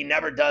it, but he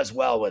never does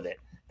well with it.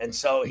 And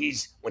so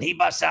when he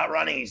busts out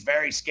running, he's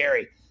very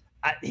scary.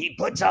 He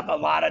puts up a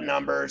lot of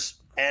numbers,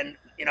 and,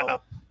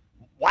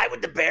 why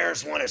would the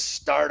Bears want to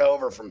start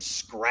over from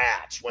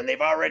scratch when they've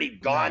already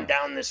gone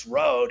down this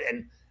road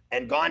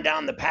and gone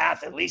down the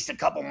path at least a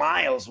couple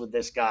miles with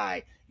this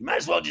guy? You might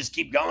as well just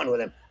keep going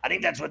with him. I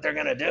think that's what they're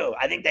going to do.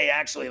 I think they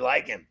actually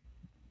like him.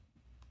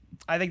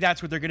 I think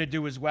that's what they're going to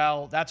do as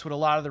well. That's what a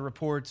lot of the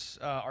reports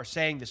are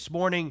saying this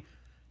morning.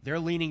 They're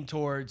leaning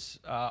towards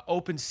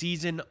open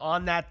season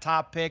on that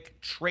top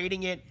pick,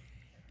 trading it.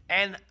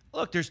 And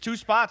look, there's two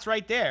spots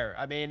right there.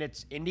 I mean,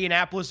 it's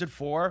Indianapolis at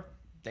 4.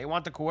 They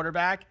want the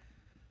quarterback.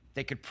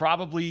 They could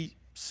probably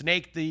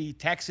snake the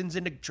Texans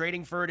into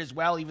trading for it as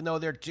well, even though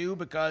they're 2,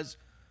 because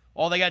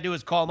all they got to do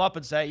is call them up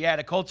and say, yeah,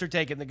 the Colts are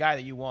taking the guy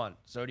that you want.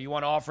 So do you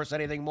want to offer us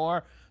anything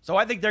more? So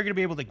I think they're going to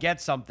be able to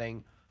get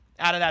something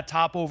out of that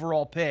top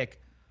overall pick,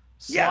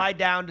 slide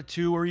down to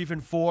 2 or even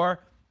 4,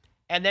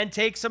 and then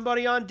take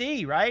somebody on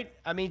D, right?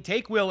 I mean,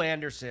 take Will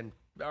Anderson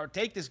or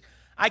take this.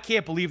 I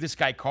can't believe this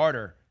guy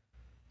Carter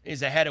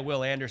is ahead of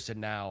Will Anderson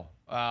now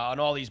on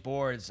all these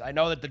boards. I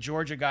know that the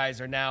Georgia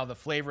guys are now the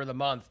flavor of the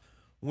month.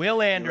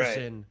 Will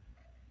Anderson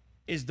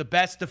is the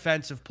best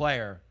defensive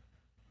player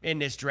in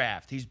this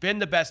draft. He's been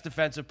the best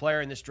defensive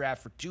player in this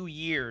draft for 2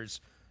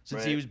 years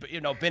since he was,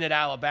 been at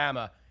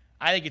Alabama.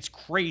 I think it's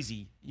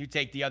crazy you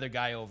take the other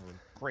guy over him.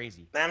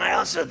 Crazy. Man, I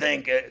also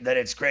think that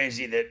it's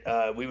crazy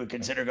that we would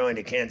consider going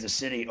to Kansas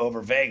City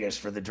over Vegas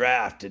for the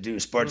draft to do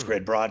Sports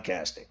Grid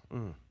broadcasting.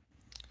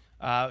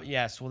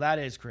 Yes, well, that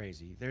is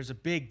crazy. There's a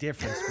big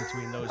difference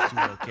between those two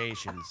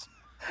locations,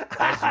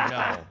 as you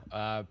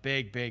know.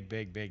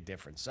 Big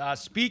difference.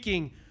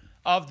 Speaking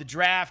of the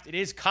draft, it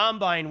is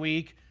Combine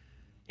Week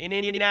in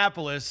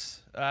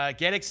Indianapolis.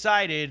 Get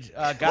excited.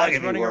 Guys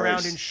running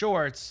around in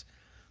shorts.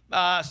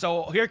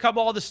 So here come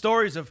all the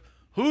stories of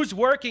who's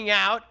working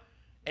out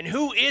and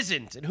who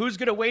isn't, and who's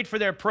going to wait for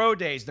their pro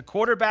days. The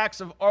quarterbacks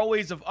are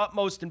always of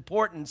utmost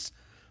importance.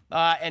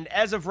 And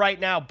as of right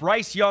now,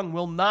 Bryce Young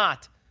will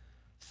not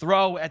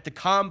throw at the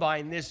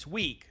Combine this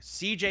week.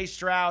 C.J.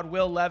 Stroud,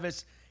 Will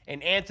Levis,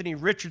 and Anthony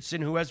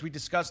Richardson, who, as we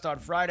discussed on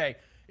Friday,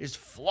 is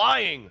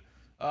flying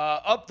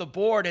up the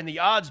board and the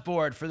odds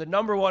board for the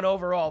number 1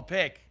 overall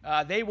pick.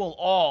 They will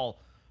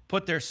all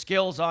put their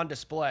skills on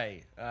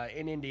display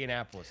in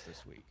Indianapolis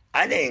this week.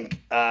 I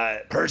think,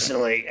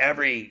 personally,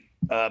 every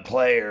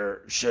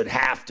player should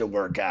have to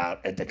work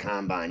out at the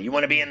Combine. You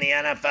want to be in the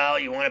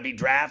NFL, you want to be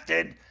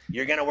drafted,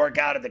 you're going to work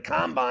out at the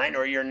Combine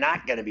or you're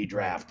not going to be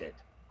drafted.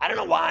 I don't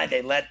know why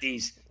they let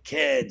these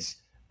kids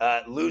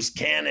loose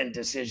cannon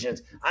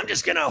decisions. I'm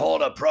just going to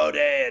hold a pro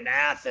day in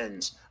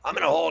Athens. I'm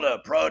going to hold a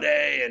pro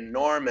day in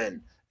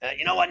Norman.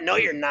 You know what? No,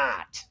 you're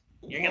not.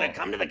 You're going to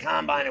come to the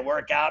Combine and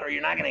work out or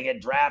you're not going to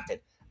get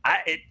drafted.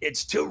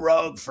 It's too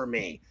rogue for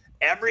me.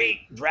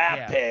 Every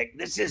draft pick,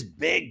 this is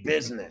big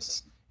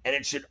business. And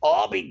it should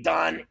all be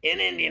done in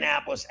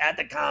Indianapolis at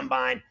the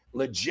Combine,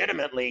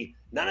 legitimately.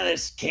 None of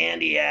this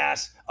candy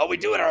ass, we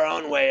do it our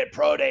own way at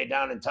Pro Day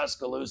down in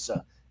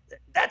Tuscaloosa.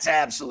 That's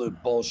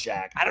absolute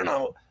bullshit. I don't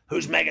know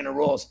who's making the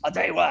rules. I'll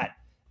tell you what,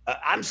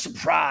 I'm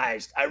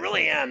surprised. I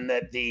really am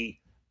that the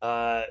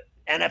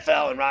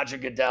NFL and Roger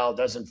Goodell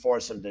doesn't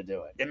force them to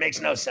do it. It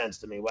makes no sense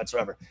to me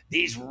whatsoever.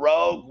 These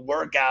rogue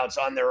workouts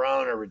on their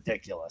own are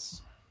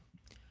ridiculous.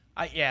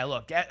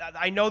 Look,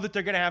 I know that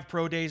they're going to have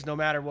pro days no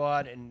matter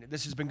what, and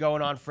this has been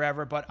going on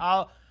forever, but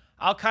I'll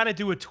kind of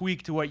do a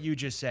tweak to what you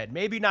just said.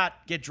 Maybe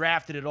not get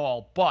drafted at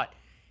all, but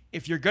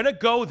if you're going to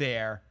go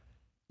there,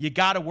 you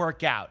got to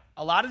work out.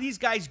 A lot of these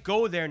guys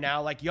go there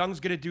now, like Young's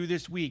going to do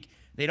this week.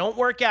 They don't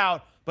work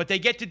out, but they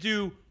get to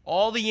do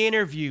all the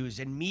interviews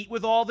and meet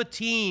with all the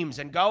teams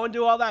and go and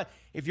do all that.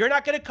 If you're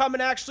not going to come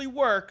and actually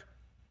work,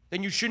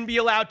 then you shouldn't be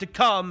allowed to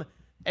come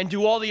and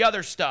do all the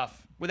other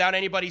stuff without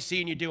anybody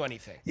seeing you do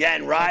anything. Yeah,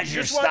 and rise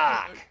your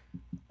stock,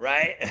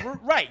 right?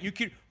 Right. You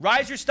can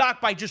rise your stock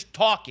by just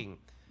talking,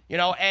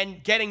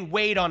 and getting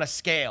weighed on a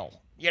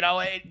scale.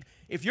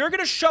 If you're going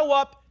to show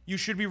up, you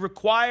should be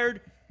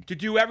required to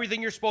do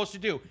everything you're supposed to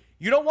do.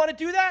 You don't want to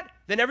do that?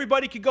 Then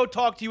everybody can go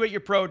talk to you at your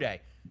pro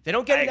day. They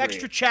don't get an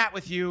extra chat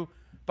with you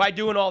by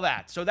doing all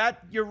that. So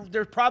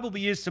there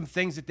probably is some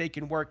things that they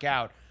can work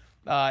out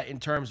in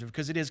terms of,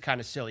 because it is kind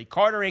of silly.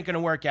 Carter ain't going to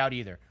work out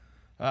either.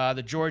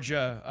 The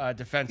Georgia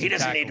defensive tackle. He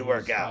doesn't need to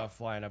work out.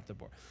 Flying up the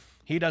board.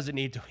 He doesn't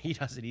need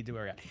to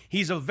work out.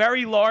 He's a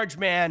very large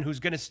man who's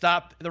going to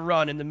stop the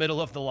run in the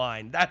middle of the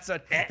line.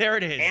 There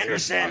it is.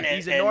 Anderson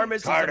he's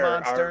enormous. And Carter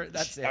he's a monster.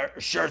 That's it. Are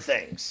sure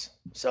things.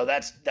 So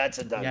that's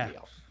a done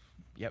deal.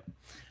 Yep.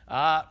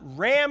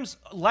 Rams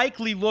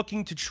likely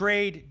looking to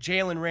trade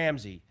Jalen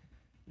Ramsey.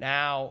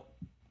 Now,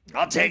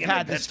 I'll take him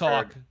to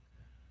Pittsburgh.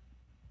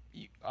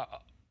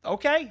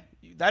 Okay,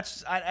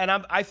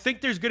 I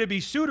think there's going to be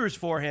suitors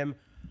for him,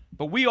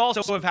 but we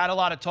also have had a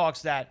lot of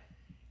talks that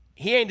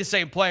he ain't the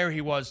same player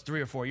he was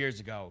 3 or 4 years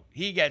ago.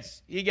 He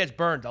gets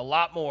burned a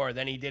lot more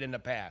than he did in the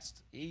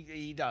past.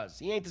 He does.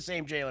 He ain't the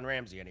same Jalen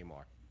Ramsey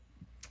anymore.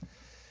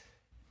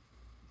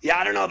 Yeah,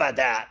 I don't know about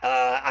that.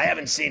 I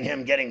haven't seen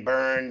him getting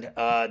burned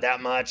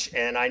that much,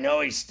 and I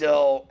know he's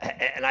still,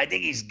 and I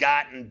think he's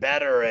gotten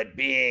better at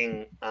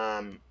being,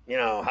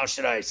 how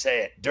should I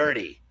say it,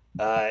 dirty.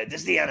 This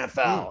is the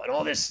NFL, and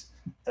all this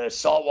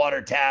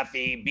saltwater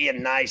taffy,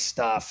 being nice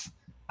stuff.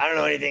 I don't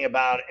know anything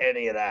about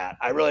any of that.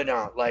 I really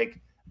don't.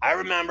 I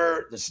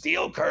remember the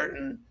Steel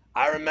Curtain.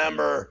 I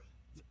remember,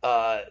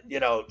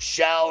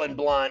 Shell and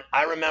Blunt.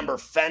 I remember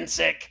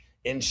Fensick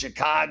in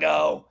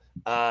Chicago.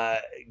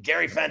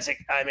 Gary Fensick,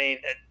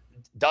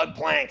 Doug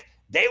Plank,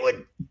 they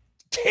would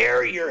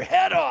tear your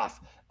head off.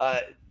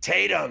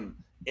 Tatum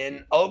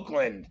in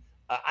Oakland.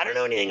 I don't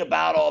know anything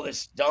about all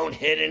this. Don't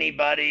hit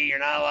anybody. You're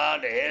not allowed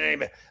to hit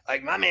anybody.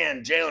 Like my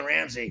man, Jalen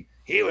Ramsey,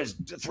 he was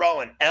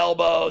throwing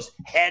elbows,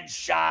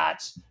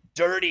 headshots,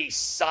 dirty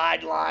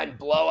sideline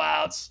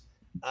blowouts.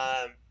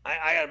 I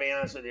got to be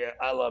honest with you.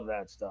 I love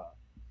that stuff.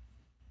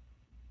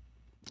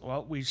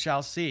 Well, we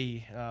shall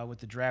see with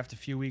the draft a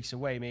few weeks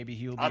away. Maybe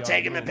he'll be I'll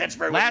take him to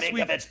Pittsburgh with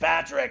Minkah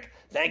Fitzpatrick.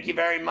 Thank you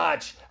very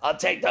much. I'll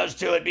take those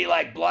two. It'd be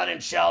like Blunt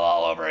and Shell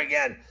all over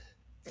again.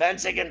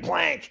 Fensick and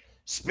Plank.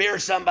 Spear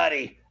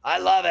somebody. I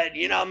love it.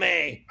 You know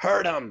me.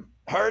 Hurt them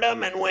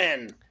and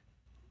win.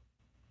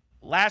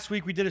 Last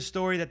week we did a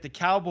story that the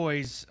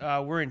Cowboys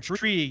were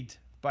intrigued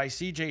by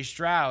C.J.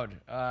 Stroud,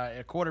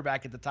 a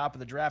quarterback at the top of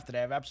the draft that I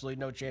have absolutely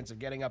no chance of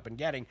getting up and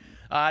getting.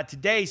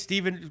 Today,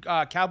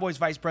 Cowboys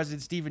Vice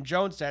President Stephen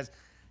Jones says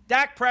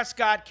Dak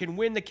Prescott can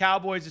win the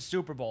Cowboys a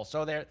Super Bowl.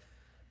 So they're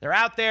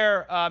out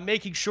there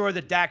making sure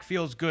that Dak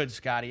feels good,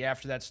 Scotty,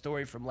 after that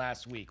story from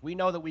last week. We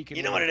know that we can.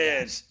 You know what it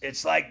is?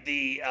 It's like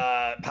the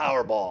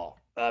Powerball,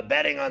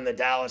 betting on the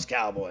Dallas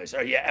Cowboys.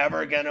 Are you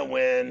ever going to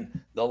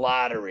win the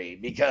lottery?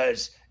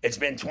 Because it's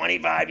been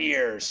 25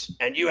 years,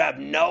 and you have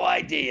no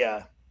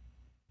idea.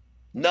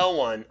 No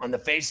one on the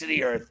face of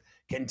the earth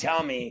can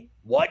tell me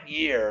what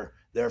year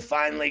they're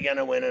finally going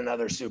to win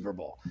another Super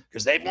Bowl.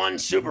 Because they've won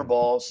Super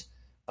Bowls.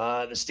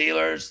 The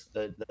Steelers,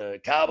 the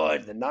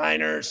Cowboys, the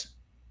Niners,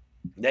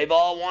 they've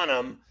all won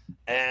them.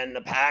 And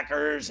the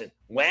Packers.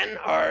 When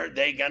are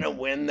they going to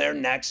win their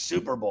next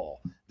Super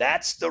Bowl?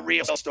 That's the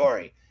real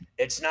story.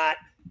 It's not,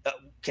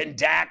 can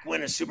Dak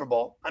win a Super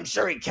Bowl? I'm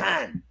sure he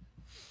can.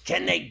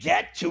 Can they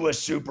get to a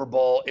Super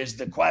Bowl is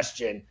the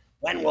question.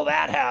 When will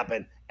that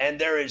happen? And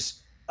there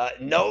is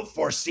no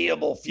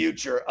foreseeable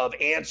future of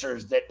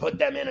answers that put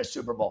them in a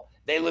Super Bowl.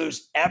 They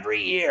lose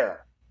every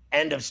year.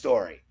 End of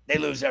story. They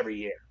lose every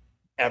year.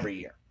 Every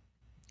year.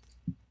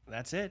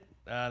 That's it.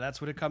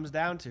 That's what it comes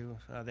down to.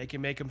 They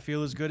can make them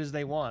feel as good as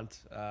they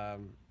want. I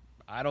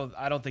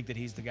don't think that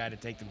he's the guy to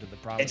take them to the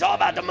promised. It's all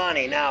about the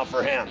money now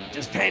for him.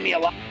 Just pay me a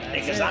lot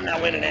because I'm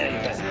not winning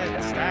anything. That's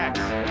it. Stacks.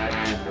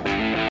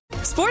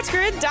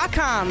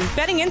 SportsGrid.com.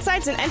 Betting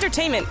insights and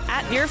entertainment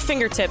at your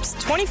fingertips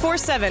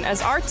 24/7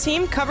 as our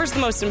team covers the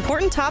most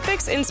important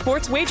topics in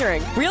sports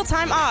wagering.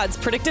 Real-time odds,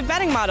 predictive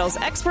betting models,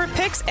 expert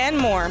picks, and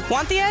more.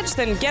 Want the edge?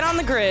 Then get on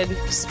the grid.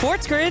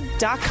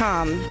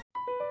 SportsGrid.com.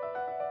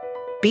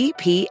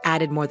 BP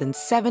added more than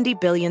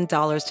 $70 billion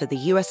to the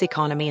U.S.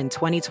 economy in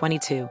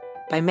 2022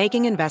 by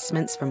making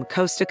investments from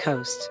coast to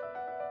coast.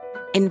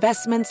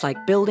 Investments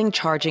like building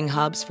charging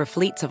hubs for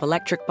fleets of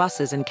electric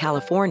buses in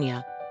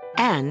California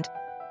and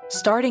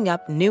starting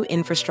up new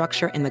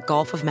infrastructure in the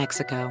Gulf of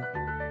Mexico.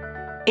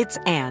 It's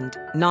and,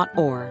 not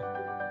or.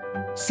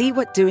 See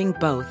what doing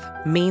both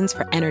means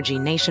for energy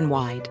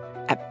nationwide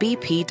at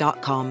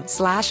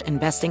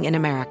bp.com/investing in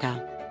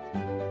America.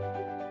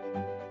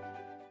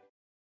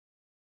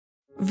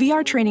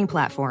 VR training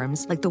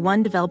platforms, like the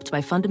one developed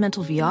by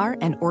Fundamental VR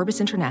and Orbis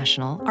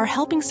International, are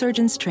helping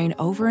surgeons train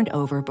over and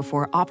over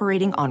before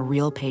operating on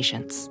real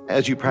patients.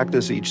 As you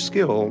practice each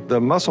skill,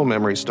 the muscle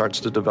memory starts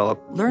to develop.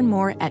 Learn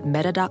more at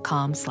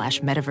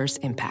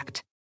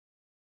meta.com/metaverseimpact.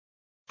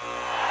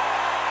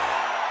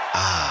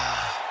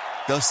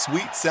 The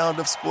sweet sound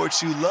of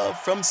sports you love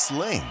from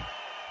Sling.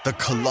 The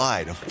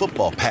collide of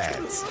football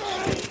pads.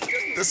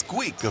 The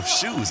squeak of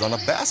shoes on a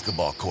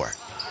basketball court.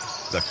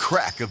 The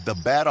crack of the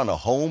bat on a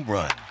home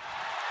run.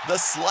 The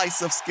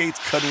slice of skates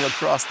cutting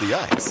across the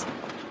ice.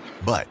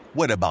 But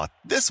what about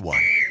this one?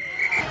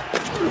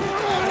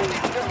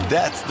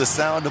 That's the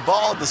sound of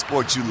all the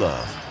sports you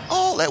love,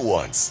 all at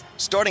once.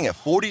 Starting at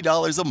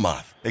 $40 a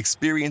month.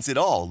 Experience it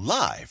all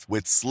live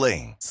with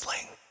Sling.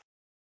 Sling.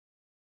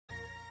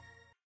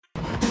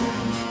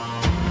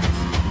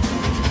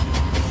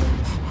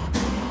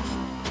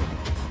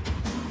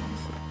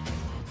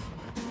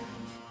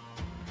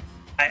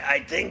 I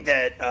think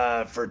that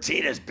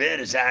Fertitta's bid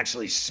is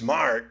actually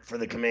smart for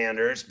the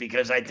Commanders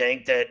because I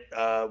think that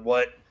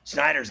what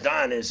Snyder's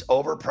done is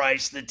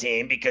overpriced the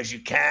team because you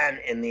can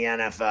in the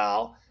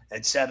NFL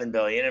at $7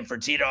 billion, and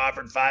Fertitta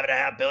offered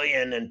 $5.5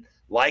 billion and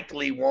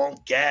likely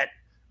won't get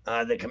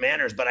the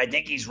Commanders. But I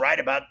think he's right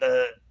about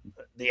the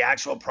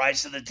actual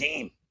price of the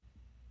team.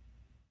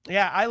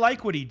 Yeah, I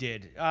like what he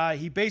did.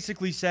 He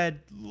basically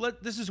said,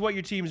 "This is what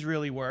your team's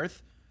really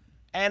worth,"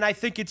 and I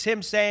think it's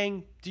him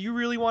saying, "Do you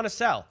really want to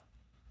sell?"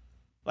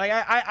 Like,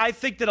 I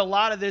think that a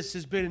lot of this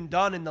has been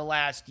done in the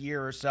last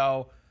year or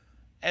so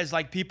as,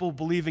 like, people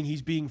believing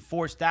he's being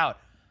forced out.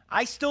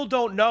 I still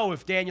don't know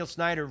if Daniel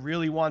Snyder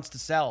really wants to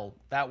sell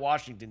that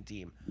Washington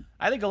team.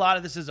 I think a lot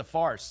of this is a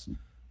farce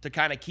to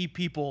kind of keep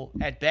people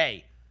at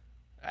bay.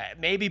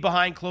 Maybe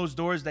behind closed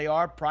doors they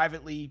are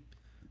privately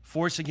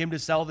forcing him to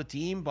sell the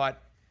team,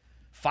 but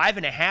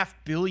 $5.5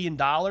 billion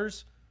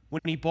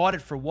when he bought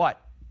it for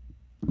what?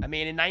 I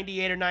mean, in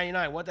 98 or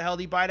 99, what the hell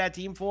did he buy that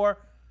team for?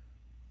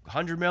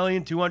 100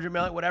 million, 200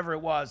 million, whatever it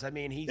was. I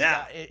mean,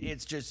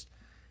 it's just,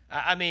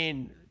 I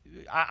mean,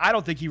 I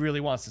don't think he really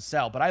wants to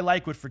sell, but I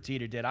like what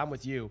Fertitta did. I'm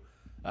with you.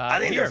 I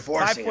think they're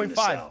forcing him to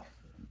sell.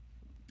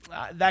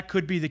 That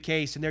could be the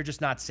case, and they're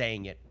just not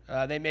saying it.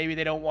 Maybe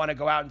they don't want to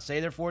go out and say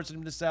they're forcing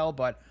him to sell,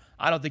 but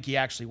I don't think he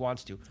actually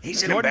wants to.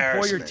 He's an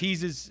embarrassment. Jordan Poyer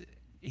teases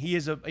he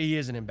is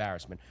an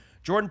embarrassment.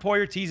 Jordan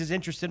Poyer teases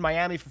interest in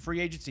Miami for free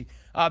agency.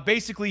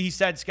 Basically, he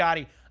said,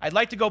 Scotty, I'd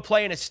like to go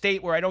play in a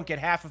state where I don't get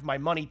half of my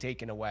money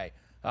taken away.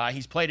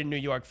 He's played in New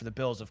York for the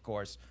Bills, of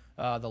course,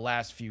 the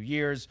last few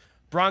years.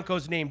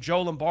 Broncos named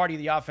Joe Lombardi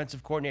the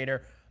offensive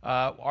coordinator.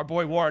 Our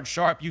boy Warren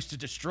Sharp used to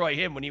destroy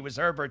him when he was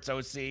Herbert's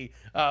OC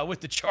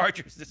with the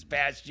Chargers this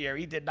past year.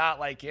 He did not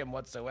like him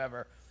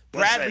whatsoever.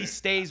 Bradley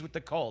stays with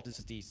the Colts. This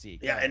is DC.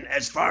 Yeah, and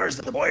as far as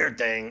the Boyer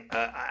thing,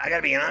 I got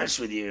to be honest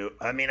with you.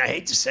 I mean, I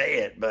hate to say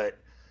it, but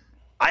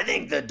I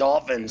think the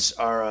Dolphins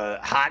are a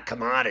hot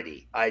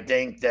commodity. I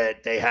think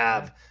that they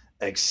have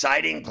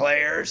exciting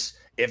players.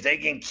 If they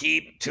can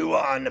keep Tua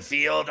on the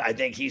field, I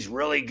think he's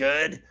really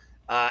good.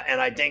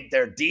 And I think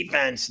their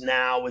defense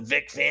now with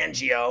Vic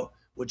Fangio,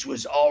 which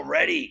was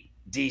already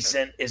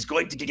decent, is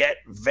going to get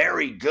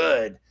very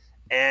good.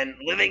 And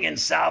living in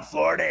South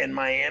Florida and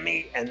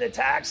Miami and the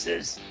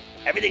taxes,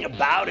 everything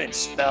about it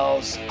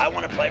spells I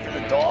want to play for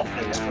the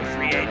Dolphins for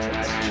free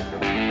agents.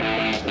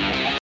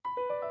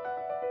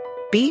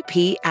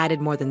 BP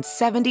added more than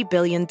 $70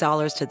 billion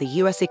to the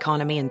U.S.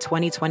 economy in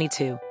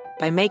 2022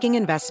 by making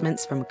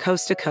investments from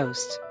coast to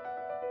coast.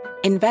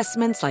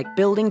 Investments like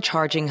building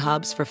charging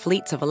hubs for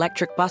fleets of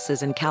electric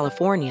buses in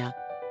California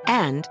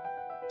and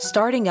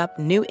starting up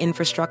new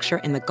infrastructure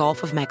in the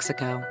Gulf of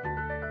Mexico.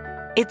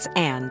 It's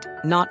and,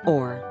 not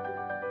or.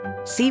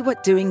 See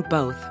what doing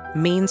both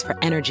means for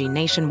energy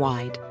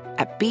nationwide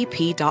at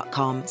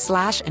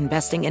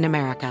bp.com/investing in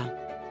America.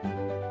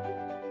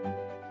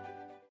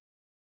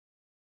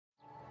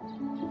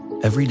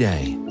 Every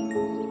day,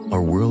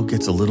 our world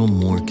gets a little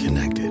more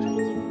connected,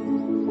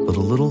 but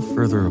a little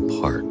further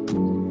apart.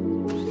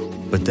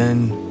 But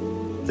then,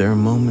 there are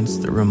moments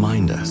that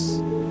remind us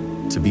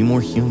to be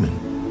more human.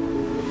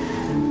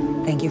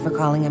 Thank you for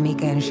calling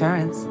Amica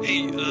Insurance.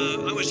 Hey,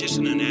 I was just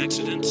in an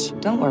accident.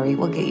 Don't worry,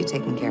 we'll get you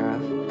taken care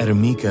of. At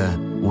Amica,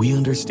 we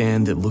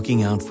understand that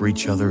looking out for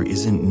each other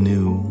isn't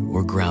new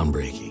or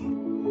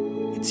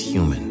groundbreaking. It's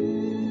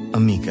human.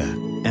 Amica,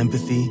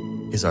 empathy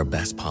is our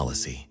best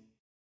policy.